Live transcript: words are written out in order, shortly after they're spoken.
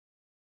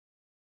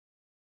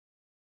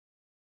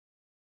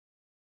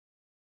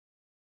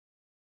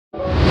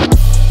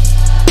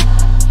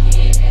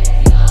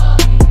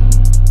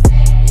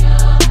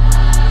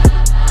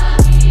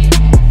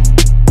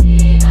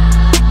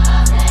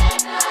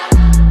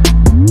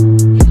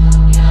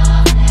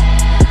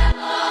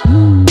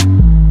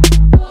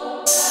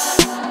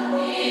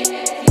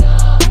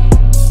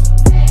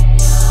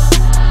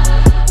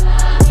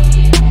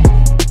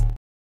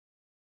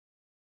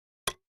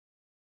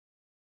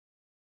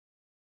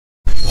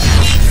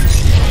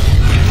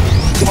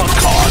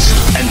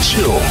and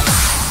Chill.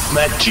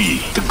 MacG,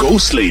 the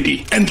Ghost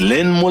Lady, and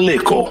Len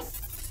Moleko.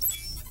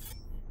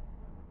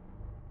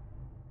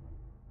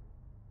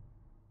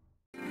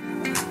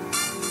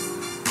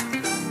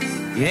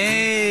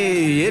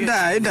 Yay,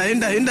 inda.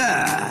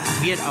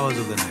 Weird hours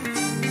of the night.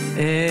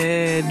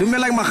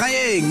 Dumelang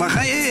Mahayeng,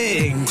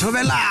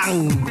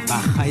 Tobelang.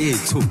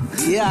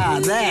 Mahayeng. Yeah,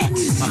 that.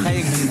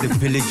 Mahayeng means the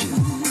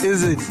villages.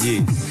 Is it?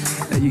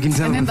 Yes. You can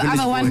tell. And then the village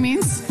other one boy.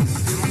 means?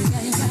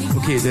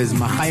 Okay, there's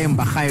Mahayeng.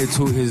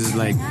 Mahayeng is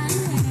like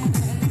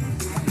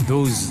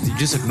those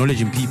just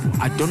acknowledging people.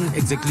 I don't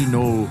exactly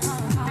know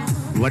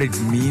what it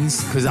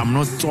means because I'm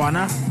not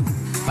Tswana.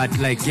 But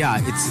like,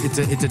 yeah,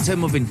 it's a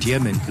term of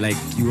endearment. Like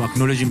you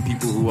acknowledging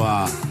people who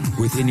are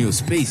within your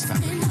space.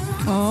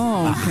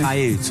 Oh,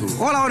 okay.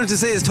 All I wanted to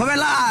say is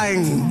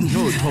Tobelang.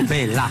 No,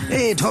 Tobela.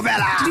 Hey,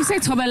 Tobela. Did you say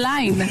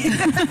Tobeline?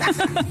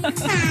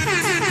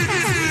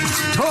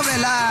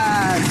 Tobela.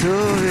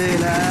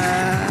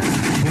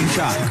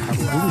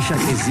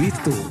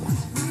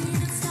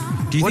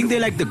 Do you think they're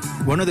like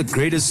one of the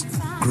greatest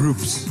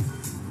groups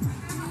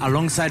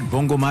alongside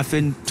Bongo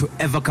Muffin to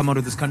ever come out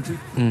of this country?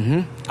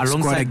 Mm-hmm.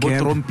 Alongside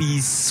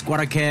Botrompis,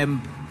 Squatter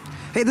Camp.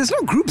 Hey, there's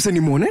no groups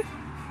anymore, ne?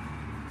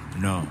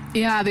 No.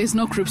 Yeah, there's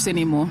no groups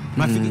anymore.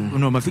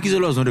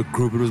 Mafikizolo was not a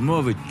group. It was more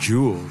of a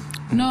duo.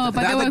 No, but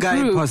The there other were guy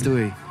groups. passed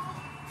away.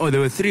 Oh,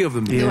 there were three of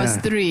them. There was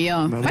three,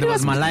 yeah. But there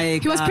was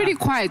Malaika. he was pretty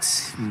quiet.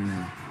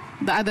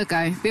 The other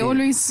guy. They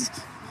always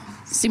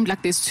seemed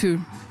like there's two.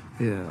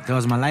 Yeah. There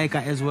was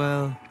Malaika as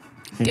well.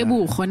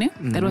 Tebucho, ne?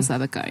 That was the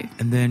other guy.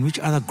 And then which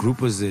other group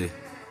was there?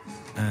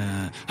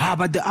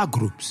 But there are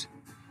groups.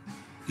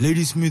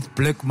 Ladysmith,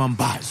 Black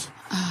Mambas.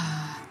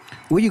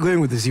 Where are you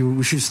going with this?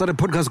 We should start a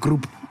podcast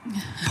group.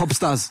 Pop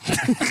stars.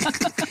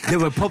 There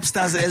were pop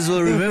stars as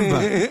well,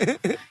 remember?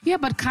 Yeah,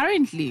 but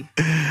currently,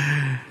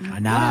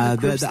 Nah,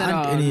 the groups there that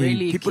aren't are any.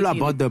 really People are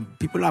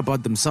kicking?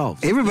 about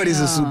themselves. Everybody's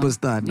a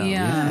superstar now.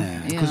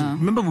 Yeah. Because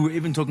remember we were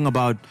even talking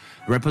about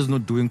rappers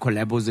not doing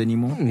collabos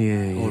anymore,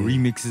 or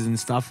remixes and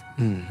stuff.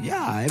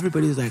 Yeah,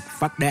 everybody's like,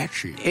 fuck that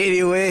shit.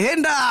 Anyway,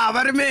 Hinda,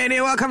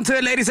 Barimene, welcome to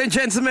it, ladies and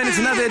gentlemen. It's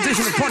another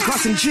edition of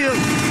Podcast and Chill.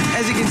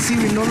 As you can see,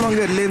 we're no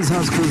longer at Len's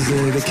house because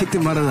they kicked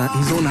him out of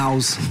his own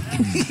house.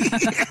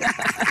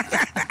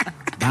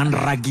 Dan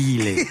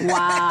Ragile.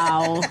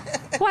 Wow.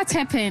 What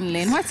happened,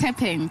 Len? What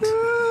happened?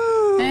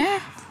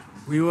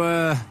 We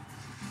were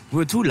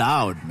too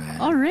loud, man.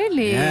 Oh,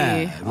 really?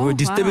 Yeah, we were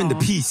disturbing the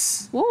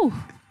peace. Whoa.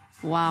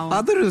 Wow.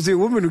 I thought it was a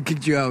woman who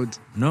kicked you out.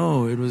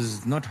 No, it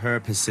was not her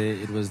per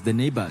se. It was the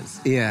neighbors.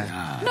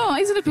 Yeah. No,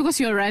 isn't it because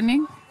you're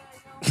running?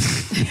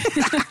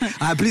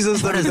 Please don't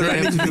start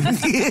running.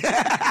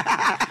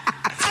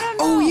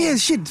 Oh, yeah,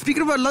 shit.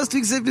 Speaking about last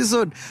week's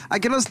episode, I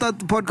cannot start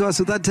the podcast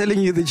without telling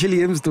you the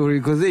Chili M story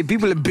because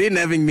people have been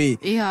having me.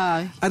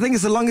 Yeah. I think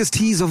it's the longest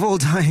tease of all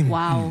time.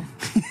 Wow.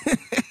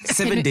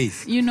 7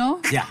 days. You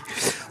know? Yeah.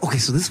 Okay,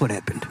 so this is what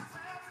happened.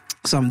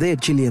 So I'm there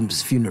at Chili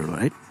M's funeral,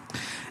 right?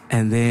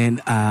 And then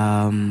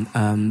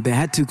they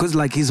had to, because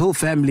like his whole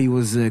family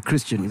was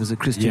Christian. He was a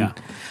Christian. Yeah.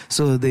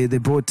 So they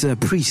brought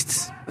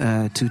priests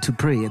to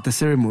pray at the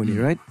ceremony,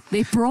 right?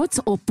 They brought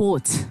or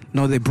bought?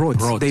 No, they brought.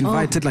 They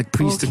invited like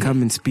priests to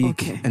come and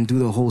speak and do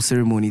the whole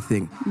ceremony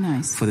thing.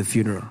 Nice. For the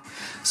funeral.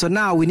 So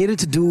now we needed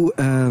to do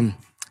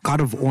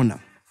guard of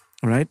honor,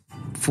 right?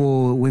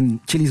 For when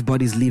Chili's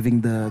body is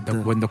leaving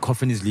when the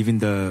coffin is leaving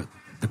the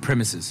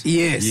premises.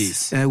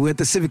 Yes. We're at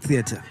the Civic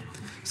Theatre.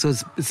 So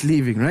it's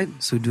leaving, right?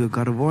 So we do a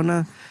guard of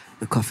honor.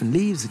 The coffin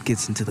leaves. It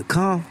gets into the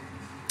car.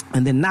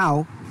 And then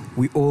now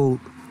we all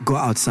go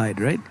outside,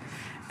 right?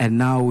 And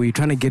now we're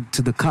trying to get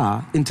into the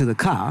car to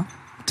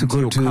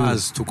go to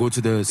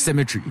the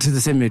cemetery. To the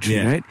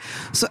cemetery, right?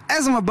 So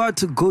as I'm about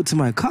to go to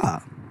my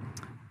car,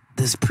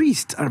 this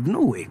priest out of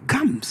nowhere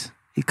comes.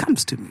 He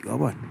comes to me.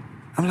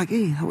 I'm like,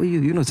 hey, how are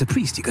you? You know, it's a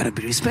priest. You got to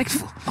be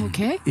respectful.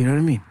 Okay. You know what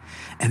I mean?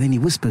 And then he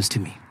whispers to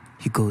me.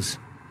 He goes,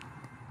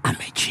 I'm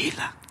a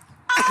chiller.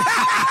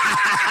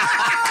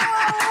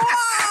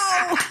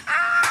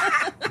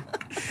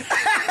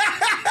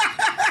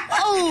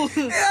 Oh.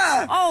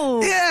 Yeah.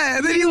 Oh. Yeah.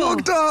 And then he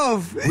walked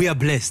off. We are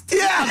blessed.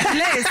 Yeah.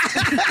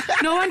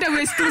 Blessed. No wonder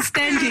we're still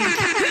standing.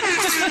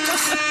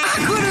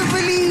 I couldn't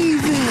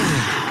believe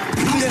it. I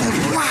was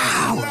like,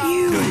 wow.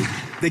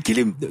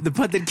 The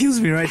part that kills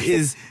me, right,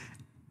 is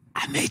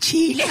I'm a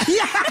chile.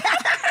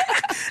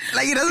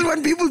 Like he doesn't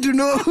want people to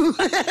know.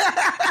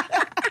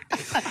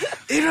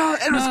 You know,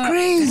 it was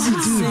crazy,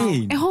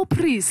 dude. A whole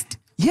priest.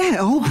 Yeah,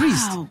 a whole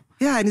priest. Wow.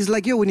 Yeah, and he's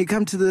like, yo, when you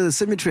come to the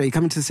cemetery,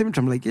 I'm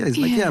like, yeah. He's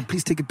like, yeah,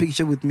 please take a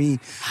picture with me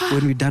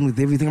when we're done with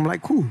everything. I'm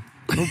like, cool,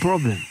 no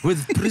problem.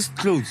 With priest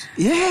clothes.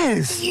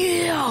 Yes.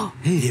 Yeah.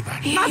 Hey,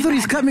 I thought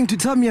he's coming to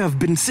tell me I've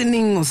been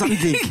sinning or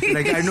something.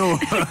 Like I know.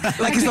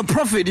 Like he's a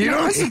prophet, you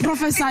know? What's the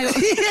prophesy?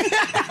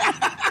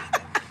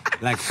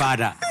 Like,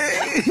 Father,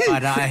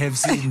 I have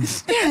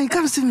sinned. Yeah, he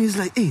comes to me, he's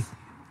like, hey,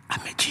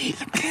 I'm a G.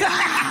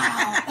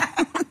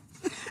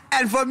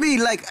 And for me,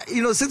 like,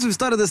 you know, since we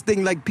started this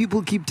thing, like,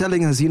 people keep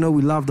telling us, you know,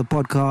 we love the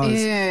podcast.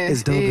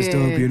 It's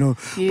dope, you know.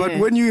 Yeah. But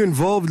when you're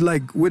involved,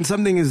 like, when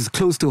something is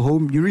close to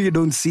home, you really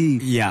don't see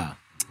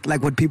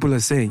like what people are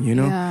saying, you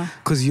know, Yeah.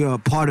 because you're a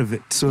part of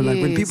it. So like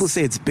when Yes. people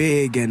say it's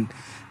big and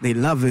they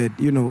love it,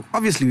 you know,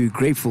 obviously we're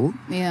grateful.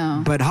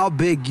 Yeah. But how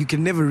big, you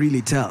can never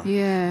really tell.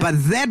 Yeah. But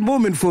that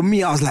moment for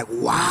me, I was like,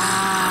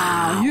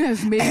 wow, You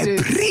have made a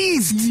it.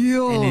 priest.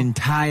 An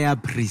entire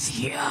priest.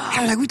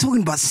 I'm like, we're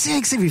talking about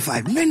sex every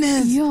 5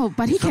 minutes. Yo,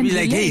 but he can Probably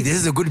like, relate. hey, this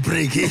is a good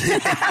break.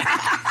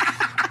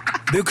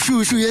 The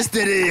shoo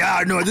yesterday.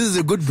 Ah, no, this is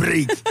a good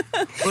break.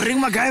 Ring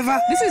MacGyver.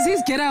 This is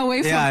his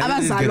getaway from Yeah,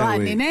 this is his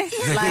abazalwane, getaway. ne?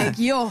 Like,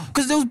 yo.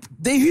 Because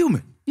they're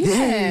human.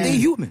 Yeah. They're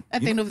human.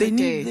 At the end of they the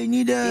need, day. They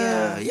need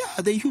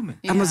they're human.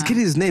 I must get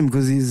his name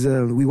because he's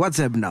we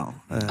WhatsApp now.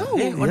 Oh,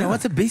 Hey, on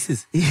what's the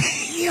basis?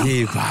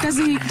 Yeah, but- Does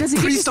he give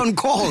Priest you, on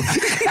call. is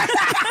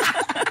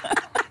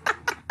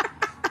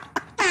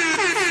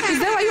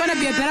that why you want to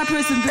be a better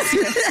person this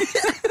year?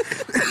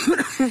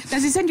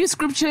 Does he send you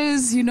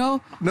scriptures, you know?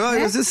 No, I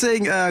Eh? was just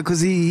saying because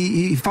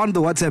he found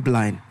the WhatsApp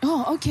line.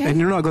 Oh, okay. And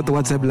you know, I got the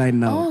WhatsApp line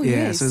now. Oh, yeah.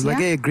 yes, So it's like,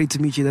 yeah. hey, great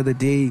to meet you the other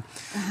day.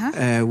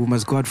 We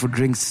must go out for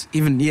drinks.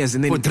 Even, yes.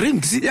 And then For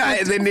drinks? Yeah.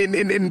 And then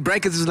in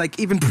brackets, it's like,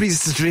 even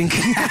priests drink.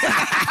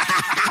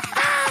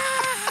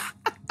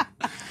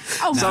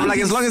 Oh, So I'm like,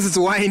 as long as it's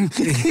wine.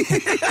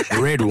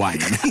 Red wine.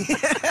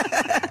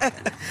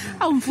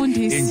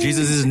 Mfundisi. In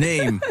Jesus'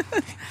 name.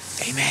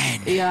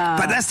 Amen. Yeah.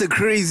 But that's the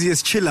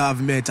craziest chiller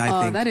I've met, I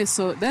Oh, think. that is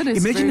so. That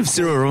is. Imagine very if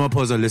Cyril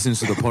Ramaphosa listens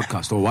to the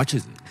podcast or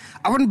watches it.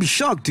 I wouldn't be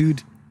shocked,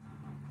 dude.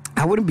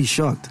 I wouldn't be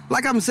shocked.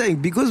 Like I'm saying,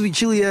 because we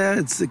chill here,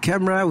 it's the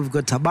camera, we've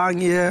got Tabang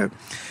here.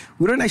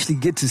 We don't actually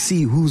get to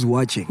see who's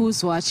watching.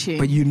 Who's watching?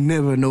 But you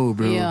never know,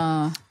 bro.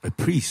 Yeah. A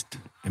priest.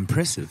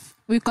 Impressive.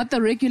 We've got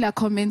the regular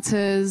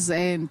commenters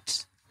and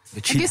I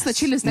guess the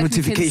chillers that we can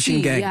Notification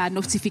see. gang. Yeah,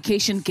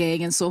 notification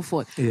gang and so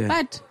forth. Yeah.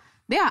 But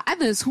there are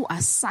others who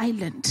are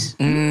silent.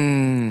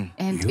 And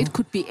it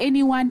could be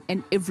anyone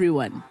and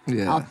everyone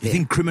Yeah. out You there.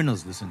 think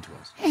criminals listen to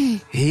us?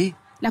 Hey?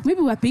 Like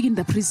maybe we're big in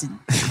the prison.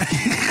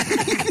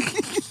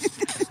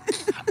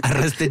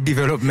 Arrested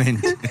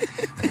development.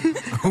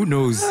 Who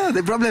knows?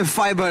 They probably have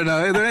fiber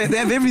now. They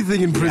have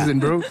everything in prison,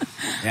 bro.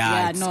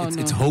 Yeah, it's, no, it's,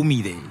 no. it's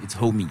homey there. It's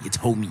homey. It's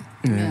homey.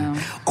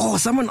 Yeah. Oh,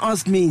 someone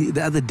asked me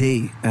the other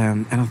day,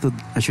 and I thought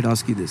I should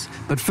ask you this.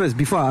 But first,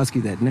 before I ask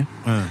you that, ne?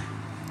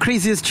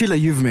 Craziest chiller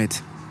you've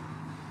met?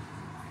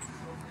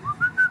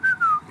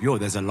 Yo,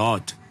 there's a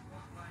lot.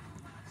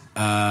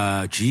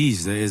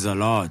 Geez, there is a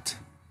lot.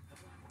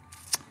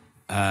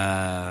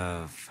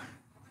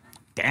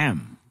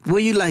 Damn. Were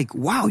you like,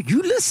 wow,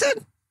 you listen?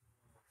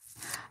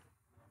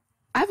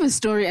 I have a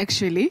story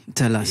actually.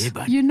 Tell us. Yeah,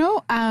 but- You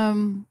know,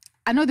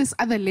 I know this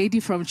other lady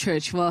from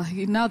church. Well,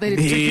 now that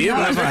it's checking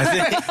out.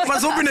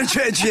 Let's open a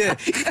church here.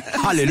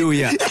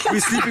 Hallelujah. We're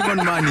sleeping on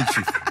money,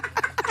 chief.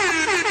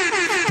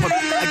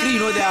 I think you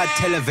know there are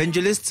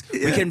televangelists.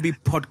 We can be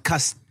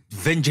podcast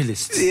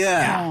evangelists.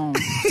 Yeah. Oh.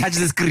 Touch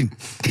the screen.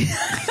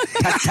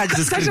 touch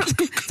the screen.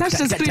 Touch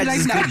the screen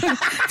right now.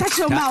 Touch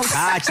your mouse.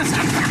 Touch the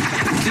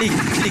screen.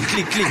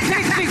 Click.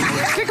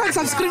 Click on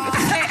subscribe.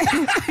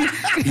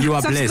 You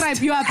are Subscribe.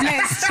 blessed. You are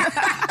blessed.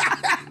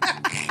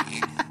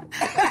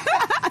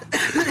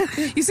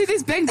 You see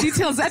these bank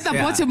details at the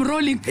Yeah. bottom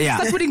rolling. Yeah.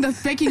 Start putting the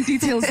banking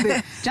details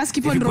there. Just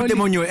keep If on you put rolling.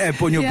 them on your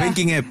app, on your Yeah.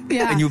 banking app,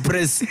 Yeah. and you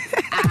press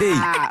pay,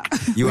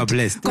 you are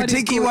blessed. We God is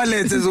take good.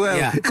 e-wallets as well.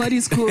 Yeah. God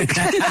is good.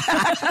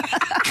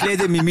 Clear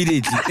them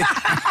immediately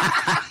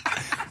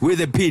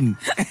with a pin.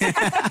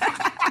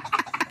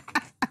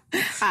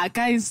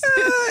 Guys.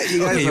 Okay,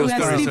 We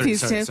are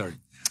sleepies, Chef. sorry.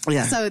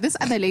 Yeah. So this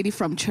other lady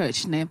from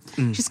church, ne,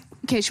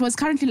 she was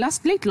currently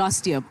late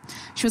last year.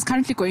 She was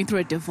currently going through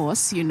a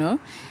divorce, you know.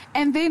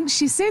 And then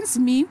she sends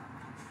me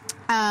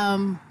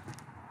a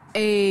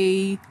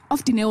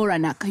of Dineo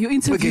Ranaka. You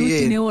interviewed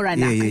Okay, yeah. Dineo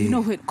Ranaka. Yeah. You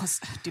know, because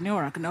Dineo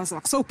Ranaka was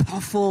like so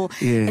powerful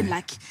Yeah. and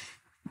like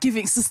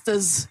giving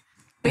sisters.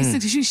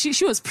 Basically,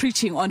 she was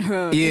preaching on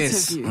her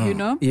Yes. interview, you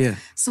know? Yeah.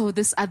 So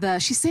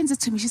she sends it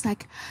to me. She's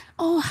like,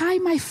 oh, hi,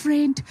 my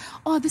friend.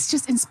 Oh, this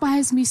just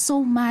inspires me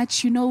so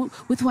much, you know,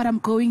 with what I'm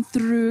going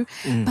through.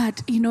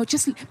 But, you know,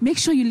 just make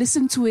sure you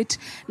listen to it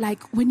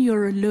like when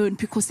you're alone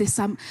because there's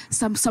some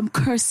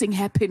cursing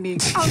happening.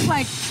 I was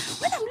like,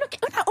 when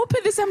I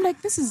open this, I'm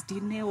like, this is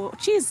Dineo.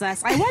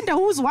 Jesus, I wonder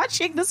who's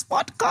watching this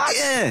podcast.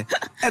 Yeah.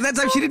 At that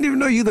time, she didn't even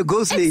know you the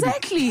ghost lady.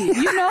 Exactly,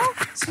 you know?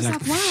 So I was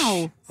like,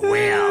 wow.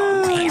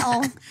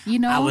 Well, You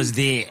know? I was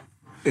there.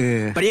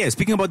 Yeah. But yeah,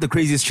 speaking about the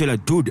craziest chiller,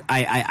 dude,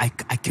 I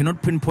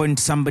cannot pinpoint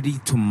somebody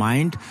to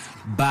mind,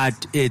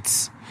 but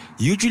it's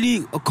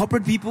usually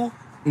corporate people,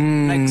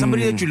 like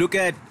somebody that you look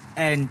at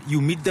and you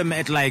meet them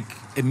at like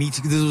a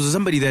meeting. This was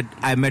somebody that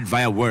I met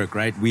via work,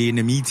 right? We're in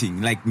a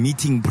meeting,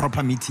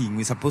 proper meeting.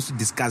 We're supposed to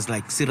discuss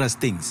like serious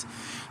things.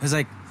 It's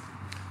like,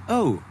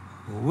 oh,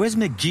 where's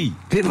MacG?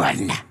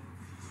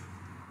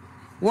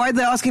 Why are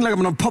they asking like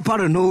I'm going to pop out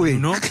of nowhere? You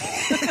know?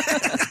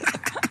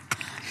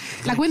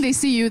 Like when they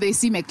see you, they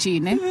see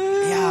MacG, ne?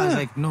 Yeah, I was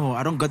like, no,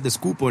 I don't got the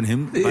scoop on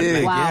him. But Yeah.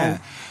 like, Wow. yeah.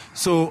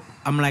 So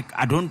I'm like,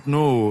 I don't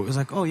know. It's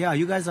like, oh yeah,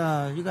 you guys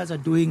are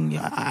doing.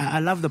 I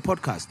love the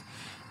podcast.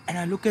 And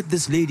I look at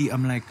this lady.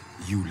 I'm like,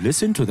 you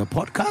listen to the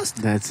podcast?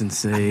 That's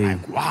insane.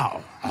 Like,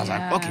 wow. I was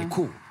Yeah. like, okay,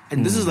 cool.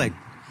 And this is like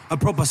a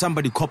proper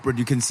somebody corporate.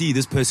 You can see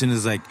this person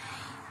is like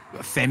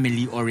a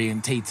family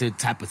orientated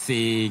type of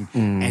thing.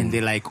 And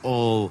they're like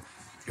all,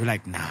 you're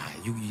like, nah,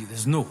 you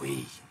there's no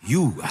way.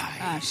 Sure.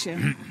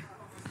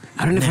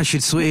 I don't know if I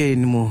should swear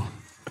anymore.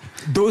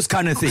 Those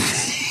kind of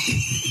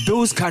things.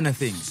 Those kind of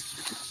things.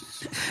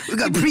 We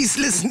got priests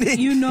listening.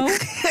 You know,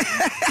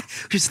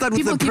 We start with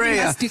people the giving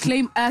prayer. us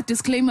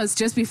disclaimers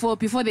just before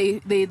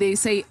they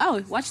say,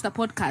 oh, watch the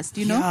podcast,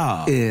 you know?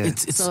 Yeah.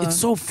 It's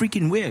so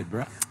freaking weird,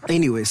 bro.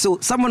 Anyway, so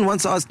someone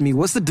once asked me,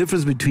 what's the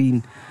difference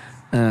between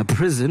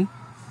prison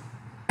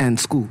and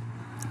school?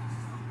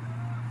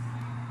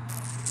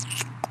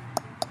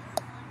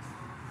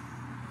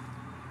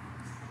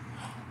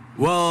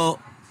 Well,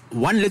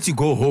 one lets you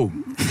go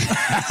home.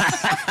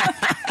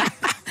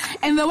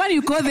 And the one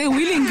you go there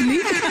willingly.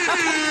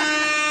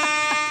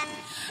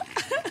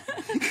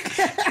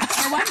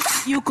 The one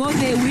you go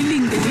there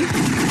willingly.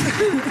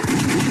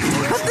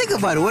 But think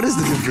about it. What is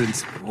the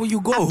difference? Well,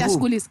 you go After home.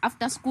 school is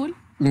after school.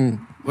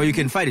 Well, you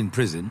can fight in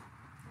prison.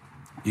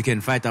 You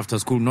can fight after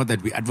school. Not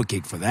that we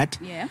advocate for that.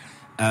 Yeah.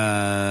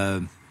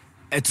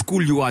 At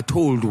school, you are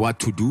told what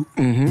to do,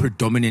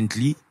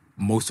 predominantly,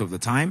 most of the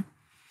time.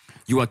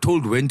 You are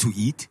told when to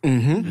eat,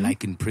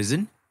 like in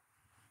prison.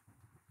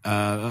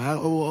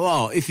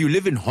 Well, if you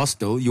live in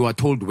hostel, you are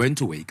told when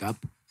to wake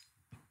up.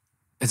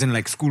 As in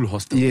like school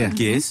hostel. Yeah.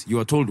 Yes, you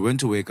are told when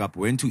to wake up,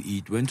 when to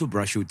eat, when to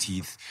brush your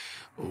teeth,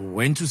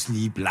 when to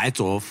sleep,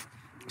 lights off.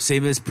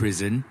 Same as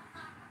prison.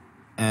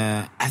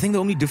 I think the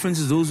only difference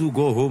is those who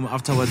go home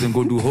afterwards and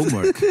go do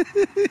homework.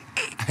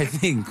 I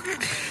think.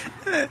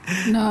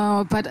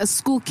 No, but a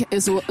school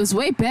is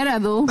way better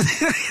though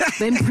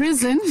than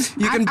prison.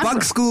 You can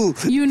bunk school.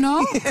 You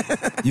know?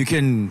 You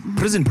can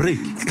prison break.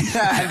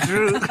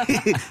 True.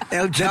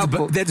 El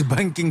Chapo. That's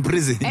banking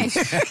prison.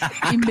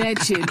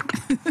 Imagine.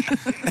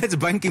 That's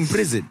banking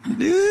prison.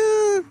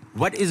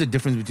 What is the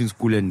difference between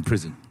school and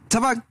prison?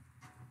 Tabang,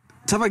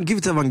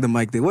 give Tabang the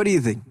mic there. What do you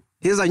think?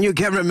 Here's our new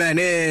cameraman.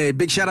 Hey,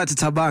 big shout out to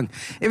Tabang.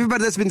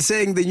 Everybody that's been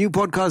saying the new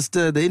podcast,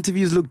 the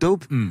interviews look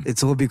dope.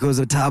 It's all because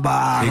of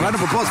Tabang. Round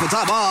of applause for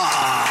Tabang.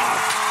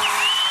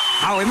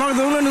 Oh, am I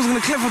the only one who's going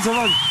to clap for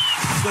Tabang?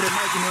 You've got a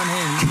mic in one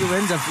hand.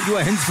 You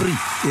are hands free.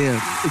 Yeah.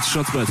 It's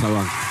shots by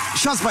Tawang.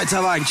 Shots by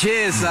Tabang.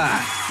 Cheers, sir.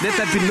 Let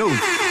that be known.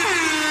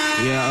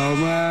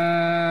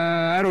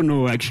 Yeah, I don't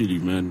know actually,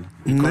 man.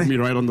 You caught me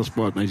right on the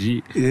spot, my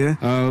G. Yeah.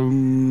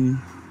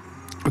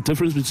 The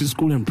difference between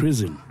school and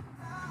prison.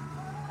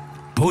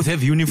 Both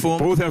have uniform.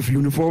 Both have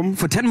uniform.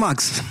 For 10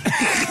 marks.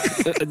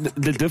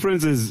 The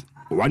difference is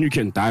one you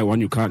can die, one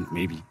you can't,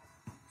 maybe.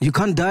 You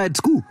can't die at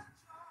school.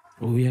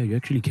 Oh yeah, you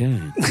actually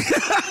can.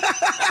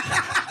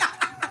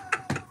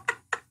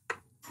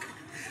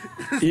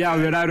 Yeah,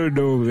 man, I don't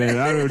know, man.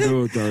 I don't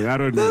know, dog. I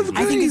don't know.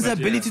 I think it's the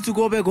ability to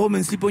go back home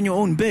and sleep on your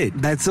own bed.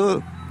 That's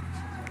all.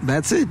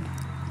 That's it.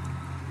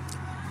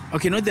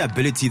 Okay, not the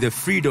ability, the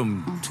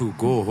freedom to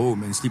go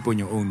home and sleep on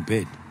your own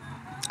bed.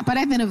 But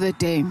at the end of the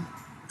day,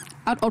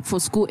 I'd opt for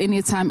school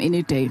anytime,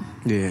 any day.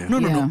 Yeah.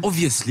 No,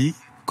 obviously,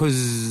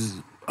 because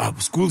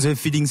schools have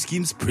feeding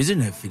schemes, prison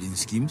have feeding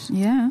schemes.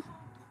 Yeah.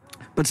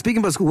 But speaking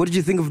about school, what did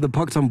you think of the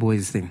Parktown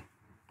boys thing?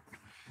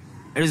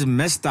 It is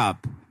messed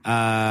up.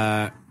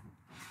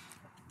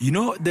 You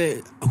know,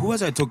 who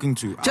was I talking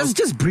to?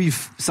 Just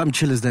brief some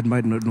chillers that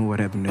might not know what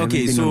happened.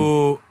 Okay,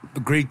 so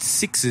grade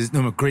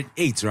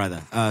 8s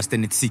rather,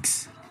 standard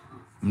 6.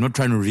 I'm not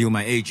trying to reveal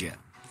my age here.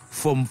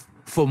 Form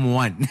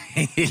 1.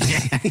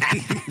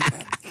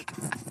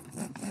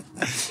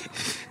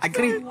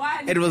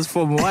 It was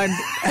Form 1,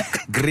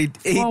 grade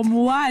 8. Form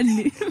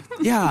 1.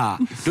 Yeah.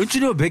 Don't you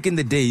know back in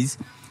the days,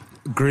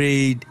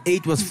 grade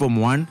 8 was Form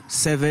 1,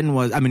 9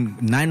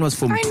 was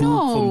Form 2,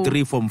 know. Form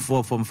 3, Form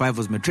 4, Form 5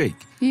 was matric.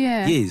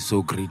 Yeah. Yeah,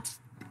 so grade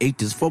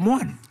 8 is Form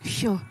 1.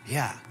 Sure.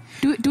 Yeah.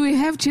 Do we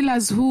have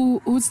chillers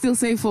who still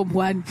say Form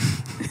 1?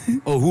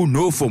 Or who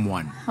know Form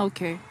 1.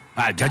 Okay.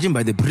 Judging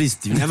by the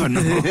priest, you never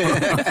know.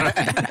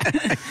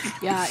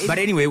 Yeah. But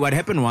anyway, what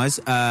happened was,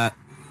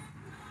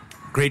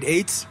 grade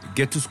 8,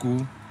 get to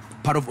school,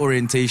 part of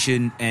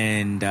orientation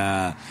and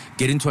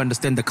getting to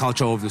understand the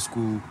culture of the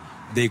school.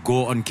 They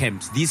go on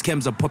camps. These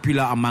camps are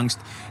popular amongst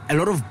a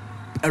lot of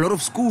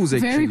schools,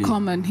 actually. Very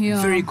common here.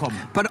 Very common.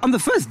 But on the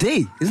first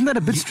day, isn't that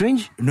a bit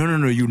strange? No.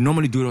 You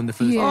normally do it on the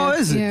first. Yeah, Oh,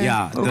 is it?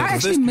 Yeah. Okay. The I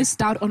actually first-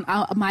 missed out on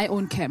my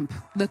own camp,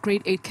 the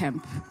grade 8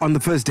 camp. On the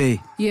first day.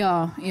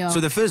 Yeah.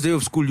 So the first day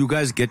of school, you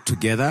guys get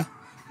together.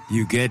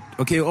 You get,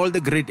 all the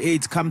grade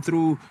 8s come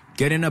through,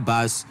 get in a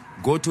bus,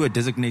 go to a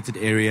designated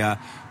area.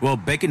 Well,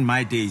 back in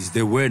my days,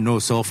 there were no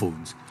cell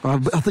phones. I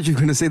thought you were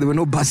going to say there were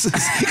no buses.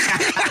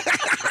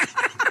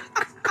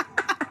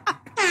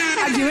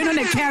 And you went on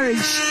a carriage.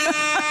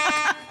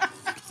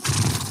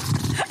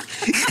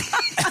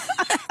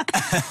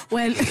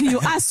 Well, you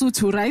are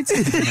Sutu, right?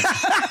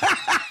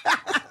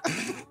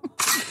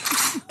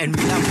 And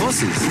we have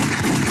horses.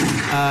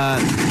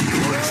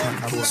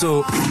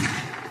 So,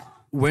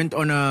 went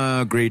on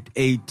a grade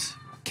 8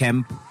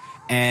 camp,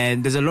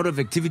 and there's a lot of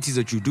activities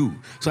that you do.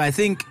 So I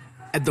think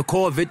at the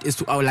core of it is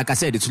to, like I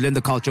said, it's to learn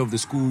the culture of the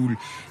school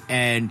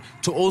and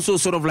to also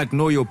sort of like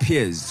know your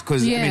peers.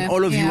 Because, I mean,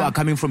 all of you are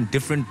coming from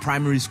different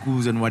primary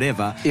schools and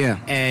whatever. Yeah.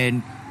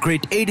 And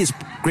grade 8 is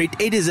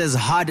as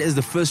hard as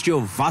the first year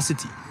of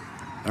varsity.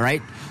 All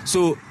right?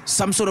 So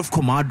some sort of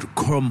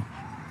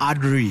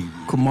camaraderie.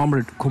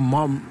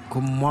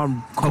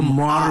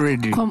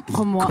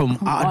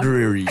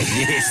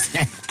 Yes.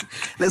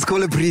 Let's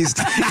call a priest.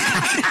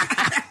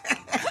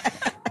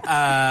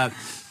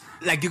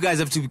 Like you guys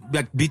have to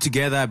like be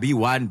together, be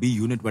one, be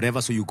unit,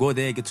 whatever. So you go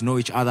there, get to know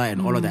each other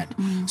and all of that.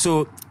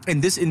 So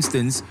in this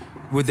instance,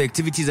 with the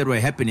activities that were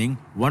happening,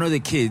 one of the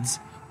kids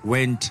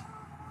went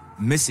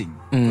missing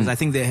because I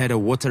think they had a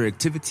water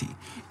activity.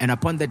 And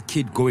upon that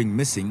kid going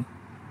missing,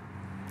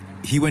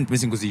 he went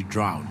missing because he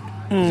drowned.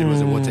 Because it was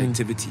a water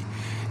activity.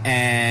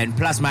 And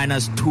plus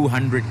minus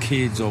 200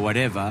 kids or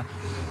whatever,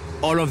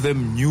 all of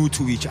them new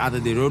to each other.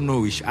 They don't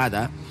know each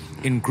other.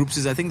 In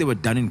groups, I think they were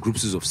done in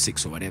groups of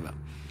 6 or whatever.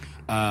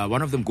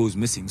 One of them goes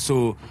missing.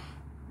 So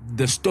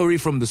the story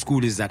from the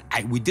school is that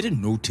we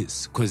didn't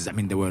notice because, I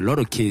mean, there were a lot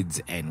of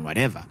kids and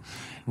whatever.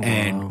 Wow.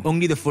 And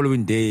only the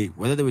following day,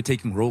 whether they were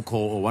taking roll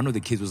call or one of the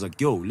kids was like,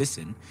 yo,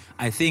 listen,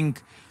 I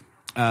think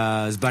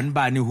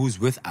Zbanbani, who's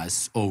with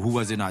us or who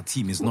was in our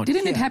team, is not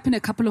Didn't here. it happen a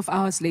couple of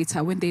hours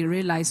later when they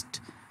realized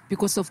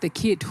because of the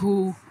kid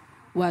who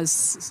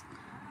was,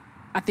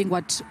 I think,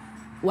 what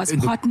was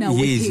partner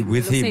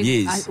with him,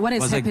 yes. What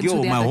has was happened like, yo,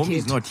 to the my other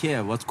homie's kid? not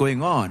here. What's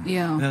going on?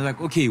 Yeah. And I was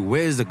like, okay,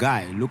 where's the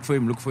guy? Look for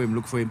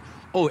him.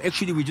 Oh,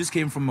 actually, we just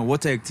came from a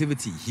water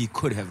activity. He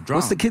could have drowned.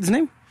 What's the kid's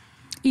name?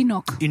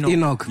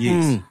 Enoch.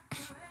 Yes.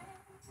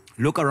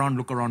 Look around.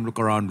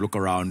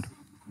 The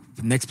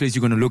next place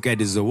you're going to look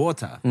at is the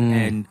water.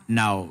 And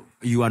now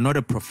you are not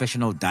a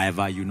professional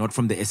diver. You're not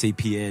from the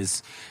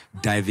SAPS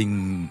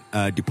diving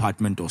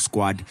department or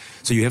squad.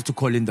 So you have to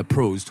call in the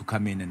pros to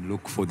come in and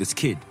look for this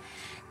kid.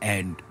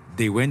 And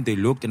they went, they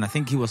looked, and I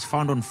think he was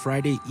found on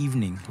Friday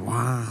evening.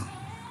 Wow.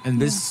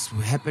 And this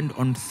happened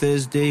on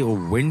Thursday or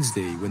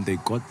Wednesday when they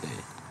got there.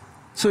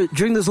 So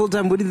during this whole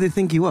time, what did they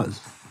think he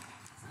was?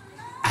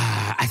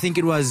 I think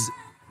it was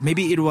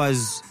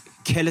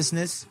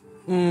carelessness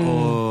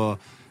or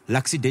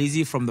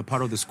lackadaisy from the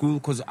part of the school,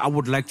 because I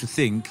would like to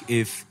think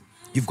if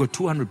you've got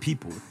 200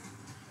 people,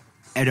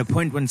 at a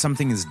point when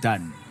something is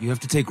done, you have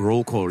to take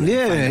roll call. All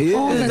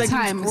the Like,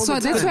 time. all So the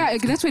that's time.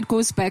 where it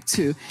goes back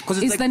to. 'Cause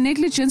it's Is like- the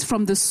negligence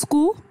from the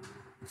school?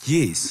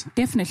 Yes.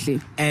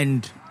 Definitely.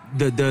 And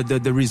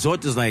the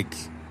resort is like,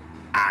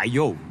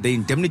 the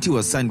indemnity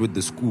was signed with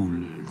the school.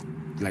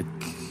 Like,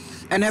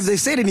 And have they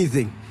said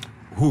anything?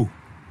 who?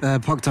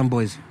 Parktown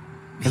boys.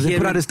 Have they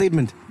put out a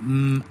statement?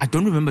 I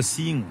don't remember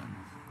seeing one.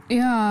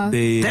 Yeah.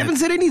 They haven't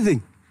said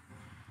anything.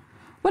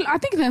 Well, I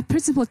think the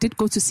principal did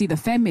go to see the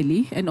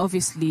family, and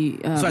obviously.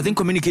 So I think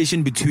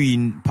communication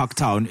between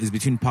Parktown is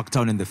between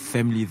Parktown and the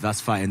family thus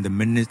far, and the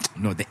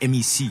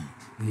MEC.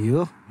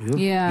 Yeah.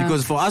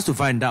 Because for us to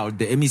find out,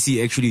 the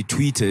MEC actually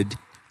tweeted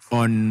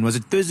on, was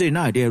it Thursday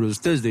night? Yeah, it was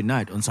Thursday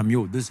night on some,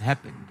 this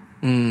happened.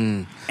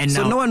 And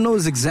So now, no one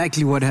knows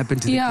exactly what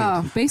happened to the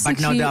kid. Basically.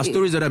 but now there are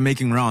stories that are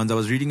making rounds. I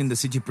was reading in the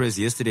City Press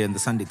yesterday and the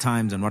Sunday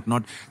Times and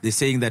whatnot. They're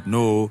saying that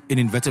no, in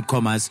inverted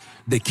commas,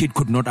 the kid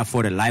could not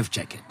afford a life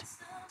jacket.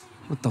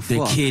 What the The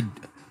fuck? kid,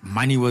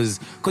 money was,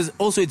 because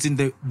also it's in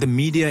the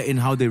media in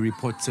how they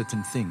report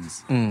certain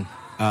things.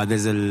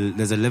 There's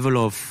a level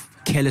of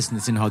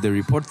carelessness in how they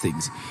report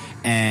things,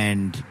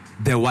 and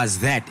there was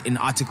that in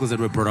articles that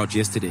were brought out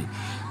yesterday.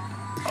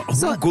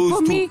 So Who goes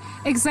for to, me,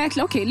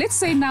 exactly. Okay, let's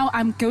say now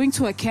I'm going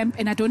to a camp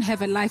and I don't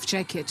have a life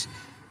jacket.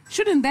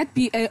 Shouldn't that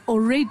be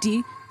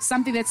already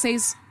something that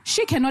says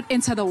she cannot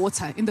enter the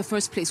water in the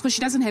first place because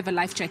she doesn't have a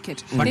life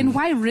jacket? Then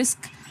why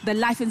risk the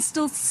life and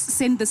still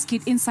send this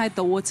kid inside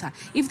the water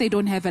if they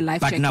don't have a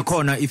life But jacket?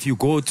 Nakona, if you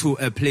go to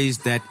a place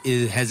that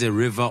has a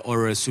river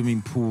or a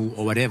swimming pool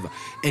or whatever,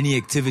 any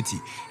activity,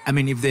 I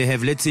mean, if they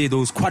have, let's say,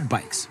 those quad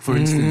bikes, for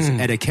instance,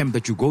 at a camp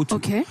that you go to,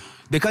 Okay.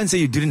 they can't say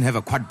you didn't have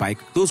a quad bike.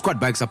 Those quad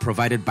bikes are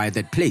provided by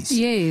that place.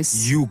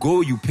 Yes. You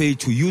go, you pay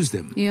to use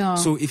them. Yeah.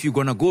 So if you're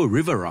going to go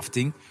river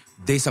rafting,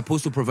 they're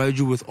supposed to provide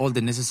you with all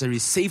the necessary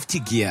safety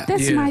gear.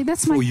 That's my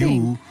For you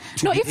thing.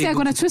 to No, be if they're able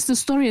going to to- twist the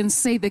story and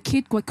say the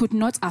kid could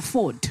not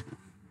afford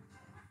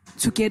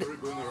to get.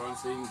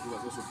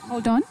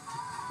 Hold on.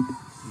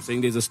 I'm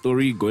saying there's a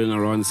story going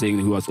around saying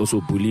he was also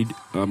bullied.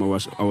 I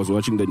was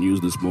watching the news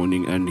this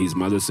morning, and his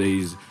mother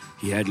says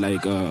he had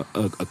like a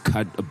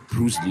cut, a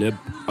bruised lip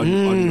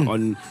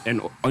on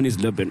his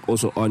lip and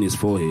also on his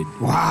forehead.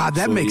 Wow,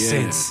 that So, makes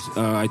yeah, sense.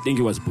 I think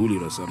he was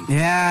bullied or something.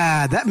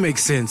 Yeah, that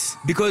makes sense.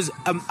 Because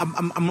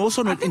I'm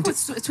also I not think into...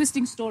 it's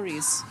twisting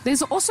stories.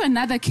 There's also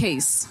another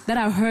case that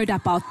I heard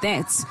about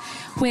that,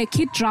 where a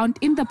kid drowned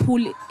in the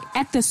pool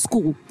at the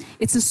school.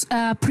 It's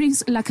a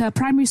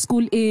primary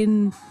school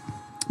in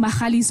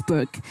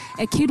Magaliesburg.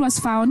 A kid was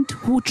found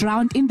who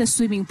drowned in the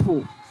swimming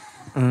pool.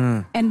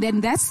 And then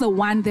that's the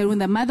one that when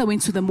the mother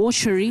went to the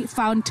mortuary,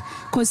 found,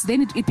 because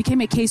then it became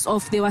a case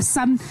of there was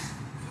some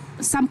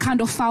kind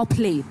of foul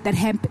play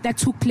that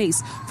took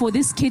place for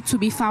this kid to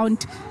be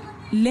found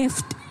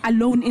left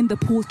alone in the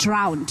pool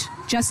drowned,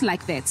 just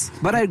like that.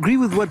 But I agree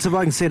with what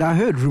Tabang said. I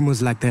heard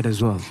rumors like that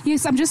as well.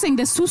 Yes, I'm just saying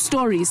there's two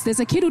stories. There's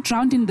a kid who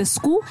drowned in the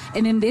school,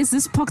 and then there's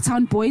this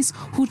Parktown boys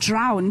who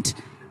drowned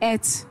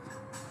at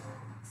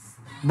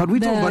But we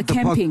talking about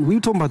camping. we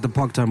talking about the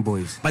Parktown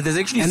boys. But there's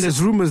actually And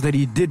there's rumors that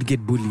he did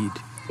get bullied.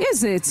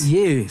 Is it?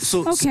 Yes.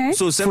 so Okay.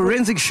 so several,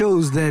 Forensic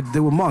shows that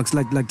there were marks,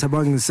 like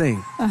Tabang is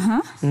saying.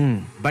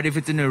 But if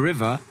it's in a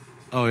river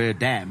or a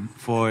dam,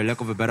 for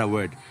lack of a better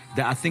word,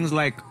 there are things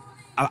like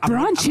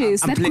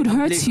Branches that could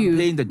hurt you. I'm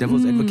playing the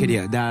devil's advocate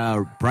here. There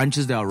are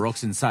branches, there are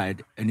rocks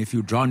inside, and if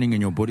you're drowning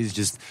and your body is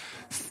just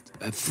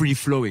free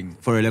flowing,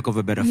 for a lack of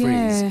a better Yeah.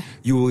 phrase,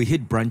 you will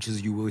hit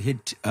branches, you will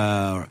hit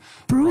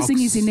Bruising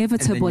rocks, is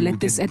inevitable and then you at will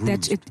this, get at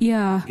that, bruised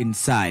yeah.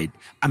 inside.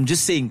 I'm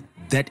just saying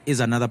that is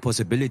another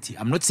possibility.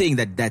 I'm not saying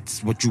that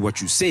that's what you're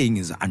saying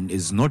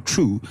is not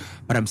true,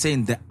 but I'm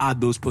saying there are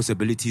those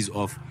possibilities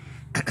of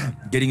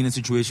getting in a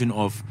situation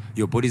of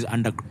your body's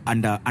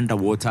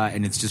underwater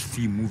and it's just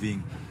free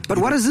moving. But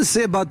what does this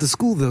say about the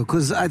school, though?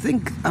 Because I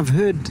think I've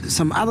heard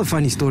some other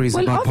funny stories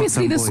Well, about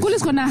obviously, Parktown the boys. school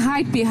is going to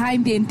hide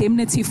behind the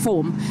indemnity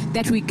form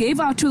that we gave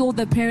out to all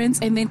the parents,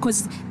 and then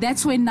because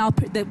that's when now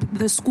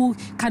the school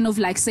kind of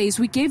like says,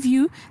 we gave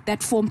you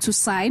that form to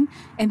sign,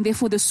 and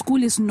therefore the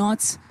school is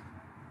not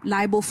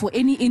liable for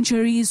any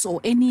injuries or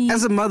any.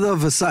 As a mother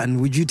of a son,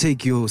 would you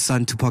take your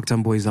son to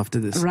Parktown boys after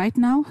this? Right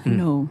now,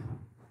 no.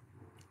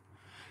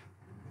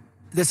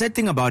 The sad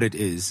thing about it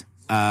is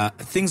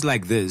things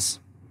like this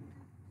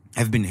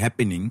have been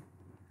happening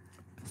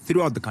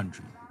throughout the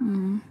country,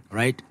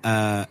 right?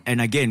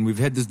 And again, we've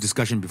had this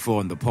discussion before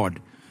on the pod,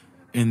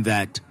 in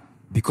that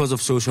because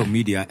of social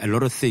media, a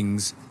lot of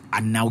things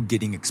are now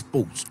getting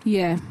exposed,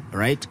 Yeah,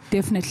 right?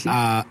 definitely.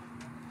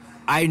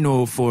 I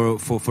know for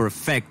a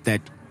fact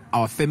that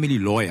our family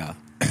lawyer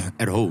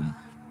at home,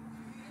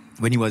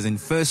 when he was in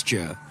first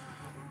year,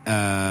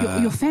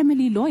 your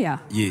family lawyer.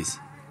 yes,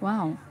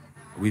 Wow.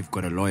 we've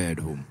got a lawyer at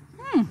home.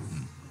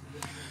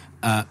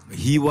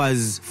 He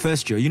was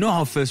first year. You know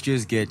how first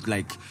years get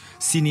like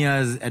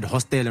seniors at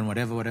hostel and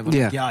whatever.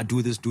 Yeah. Like, yeah,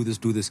 do this.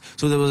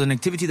 So there was an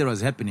activity that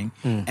was happening,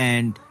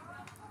 and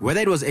whether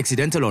it was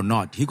accidental or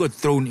not, he got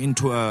thrown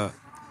into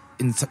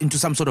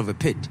some sort of a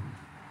pit,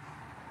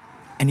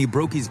 and he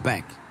broke his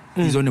back.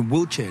 He's on a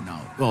wheelchair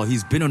now. Well,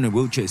 he's been on a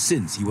wheelchair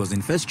since he was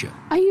in first year.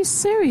 Are you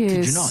serious?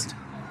 Did you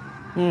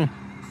not?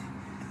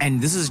 And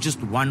this is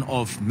just one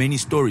of many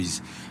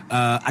stories.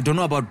 I don't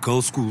know about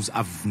girls' schools.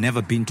 I've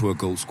never been to a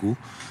girls' school.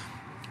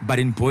 But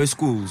in boys'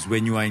 schools,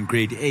 when you are in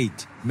grade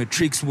 8,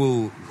 matrics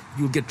you'll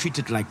get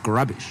treated like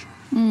rubbish.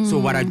 So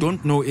what I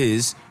don't know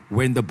is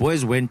when the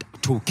boys went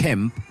to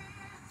camp,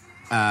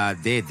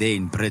 they're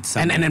in Brett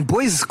somewhere. And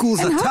boys' schools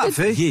And are how tough,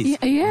 did- eh? Yes.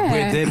 Yeah.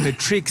 Were there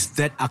matrics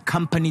that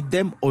accompanied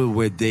them, or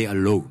were they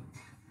alone?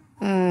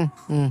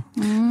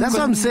 That's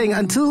what I'm saying.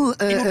 Until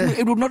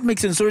It would not make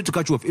sense. Sorry to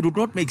cut you off. It would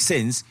not make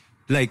sense.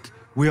 Like,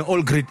 we are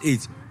all grade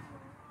 8.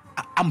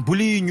 I'm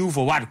bullying you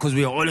for what? Because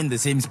we are all in the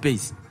same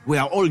space. We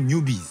are all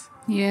newbies.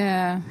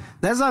 Yeah.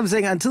 that's what I'm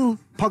saying. Until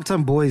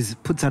Parktown boys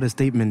puts out a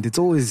statement, it's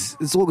all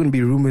going to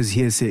be rumors,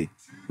 hearsay.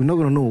 We're not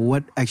going to know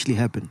what actually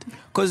happened.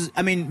 Because,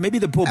 I mean, maybe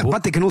the poor boy.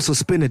 But they can also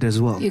spin it as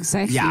well.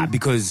 Exactly. Yeah,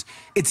 because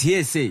it's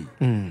hearsay.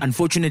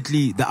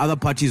 Unfortunately, the other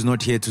party is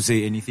not here to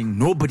say anything.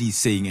 Nobody's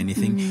saying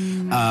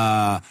anything.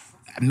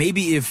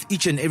 Maybe if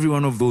each and every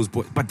one of those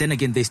boys, but then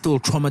again, they're still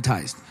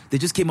traumatized. They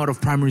just came out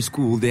of primary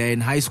school, they're in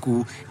high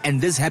school,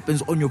 and this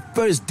happens on your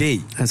first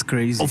day That's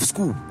crazy. of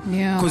school.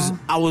 Yeah. Because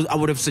I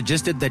would have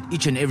suggested that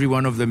each and every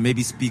one of them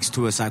maybe speaks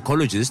to a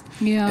psychologist,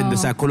 Yeah. and the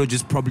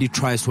psychologist probably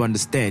tries to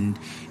understand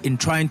in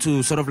trying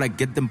to sort of like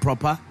get them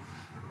proper.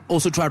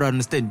 Also try to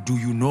understand, do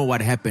you know what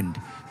happened?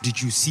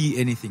 Did you see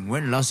anything?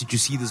 When last did you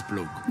see this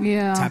bloke?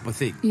 Yeah. Type of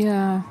thing.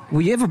 Yeah.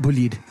 Were you ever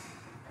bullied?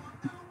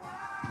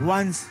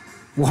 Once.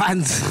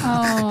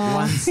 Oh.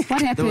 Once.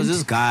 What happened? There was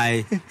this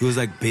guy, he was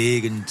like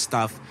big and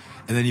stuff,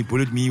 and then he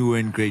bullied me. We were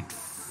in grade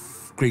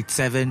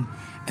 7,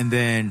 and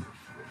then,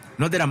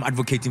 not that I'm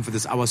advocating for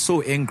this, I was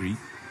so angry.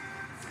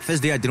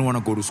 First day I didn't want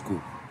to go to school,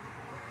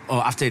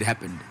 or after it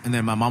happened, and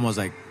then my mom was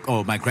like,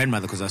 oh, my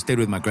grandmother, because I stayed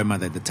with my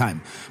grandmother at the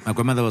time, my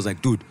grandmother was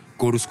like, dude,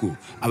 go to school.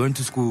 I went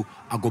to school,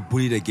 I got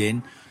bullied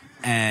again,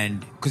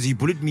 and because he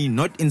bullied me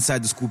not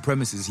inside the school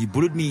premises, he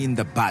bullied me in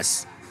the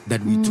bus that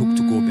we took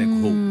to go back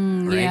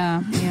home, right?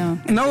 Yeah.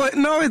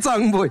 No, it's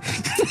on boy.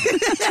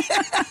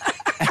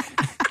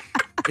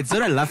 It's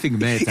not a laughing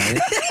matter. Eh?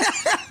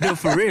 No,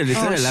 for real,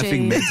 it's not a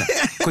laughing shame. matter.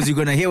 Because you're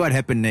going to hear what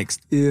happened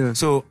next. Yeah.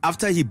 So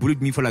after he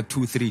bullied me for like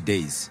 2-3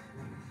 days,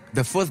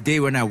 the fourth day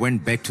when I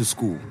went back to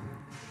school,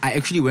 I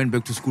actually went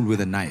back to school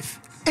with a knife.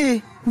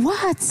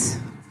 What?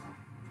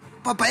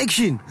 Papa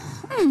action.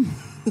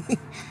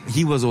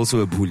 He was also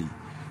a bully.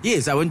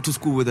 Yes, I went to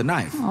school with a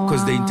knife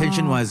because the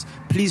intention was,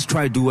 please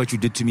try do what you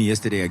did to me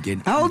yesterday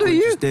again. How old I'm are going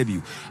you? to stab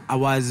you. I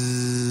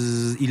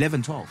was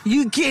 11, 12.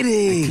 You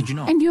kidding? Did you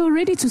know? And you're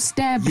ready to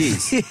stab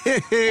Yes. a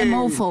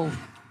mofo.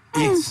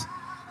 Yes.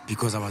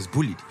 Because I was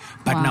bullied.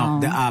 But Wow. now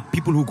there are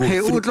people who go Hey,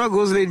 through. Utra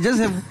goes late. Just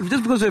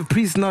because we have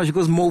priests now, she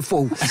goes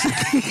mofo.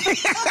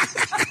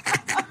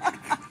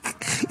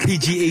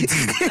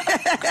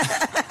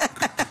 PG-18.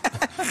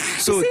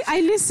 So See,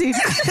 I listen.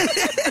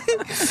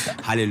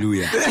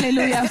 hallelujah.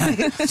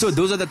 Hallelujah. So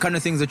those are the kind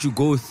of things that you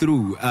go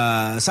through.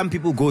 Some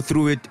people go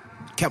through it,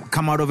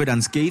 come out of it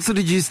unscathed. So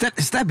did you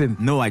stab him?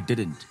 No, I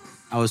didn't.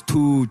 I was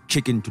too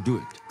chicken to do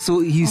it.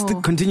 So he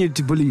still continued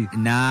to bully you?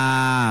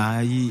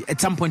 Nah, at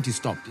some point he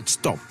stopped. It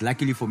stopped.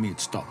 Luckily for me, it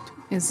stopped.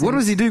 What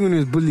was he doing when he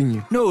was bullying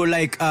you? No,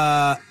 like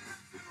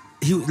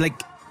he like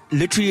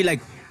literally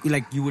like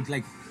you would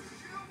like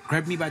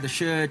grab me by the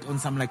shirt on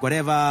some like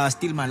whatever,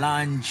 steal my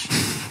lunch.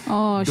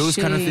 Oh, those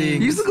kind of shame. things.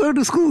 You used to go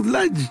to school with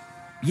lunch.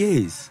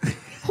 Yes.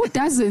 Who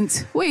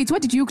doesn't? Wait,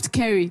 what did you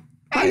carry?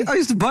 I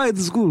used to buy at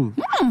the school.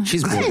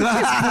 Cheese boy.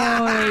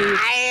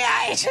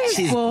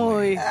 Cheese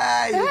boy.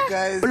 You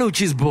guys. Blue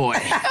cheese boy.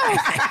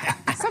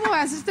 Some of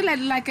us still had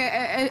like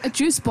a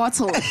juice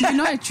bottle. You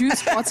know, a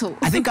juice bottle.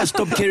 I think I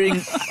stopped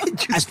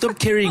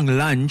carrying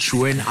lunch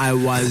when I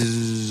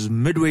was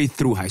midway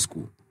through high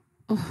school.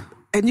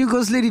 And you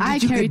ghost lady, I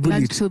did you get carried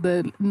lunch bullied?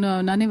 till No,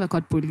 I never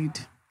got bullied.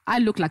 I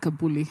look like a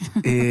bully.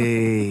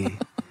 Hey.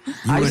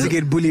 I used to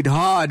get bullied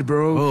hard,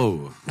 bro.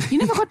 Oh, You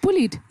never got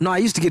bullied? No, I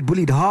used to get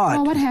bullied hard.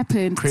 Oh, what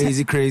happened?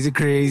 crazy.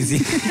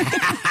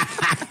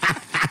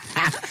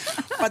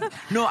 But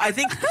no, I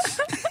think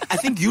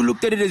you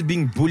looked at it as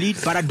being bullied,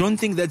 but I don't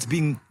think that's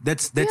being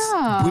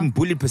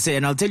bullied per se.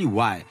 And I'll tell you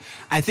why.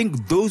 I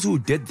think those who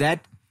did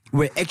that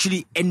were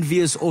actually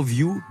envious of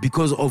you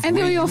because of And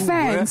they where were your you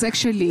fans,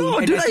 actually. No,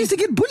 And dude, I I used to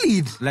get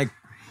bullied. Like,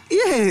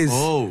 Yes.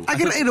 Oh,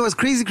 It was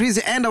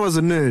crazy, and I was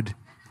a nerd.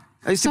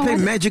 I used to So play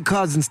what- magic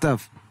cards and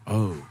stuff.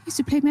 oh, You used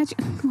to play magic.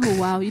 Oh,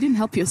 wow. You didn't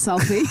help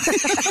yourself, eh?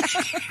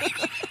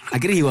 I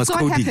get it. He was So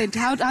what coding. happened?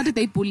 How did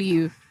they bully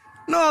you?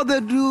 No, they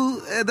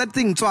do that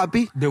thing,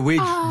 Twapi. The wedge,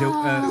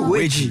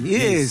 Wedgie,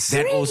 yes.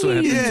 that also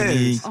happened to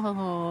me.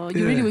 Oh,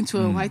 you really went to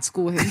a white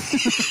school, eh?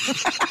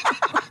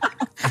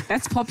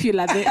 That's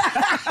popular there.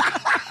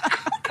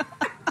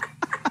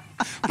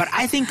 But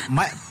I think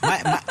my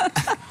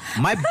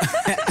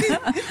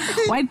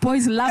White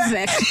boys love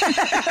that.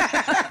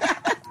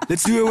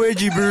 let's do a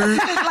wedgie, bro.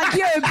 Like,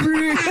 yeah,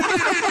 bro.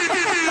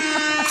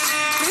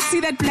 Let's see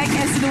that black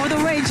ass in the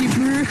wedgie,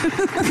 bro.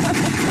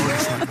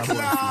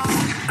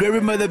 Grab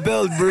him by the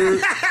belt, bro.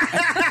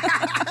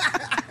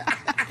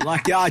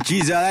 Like, yeah,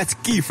 Jesus, that's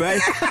Keith, eh?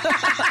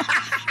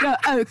 No,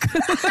 oak.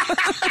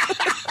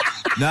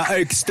 No,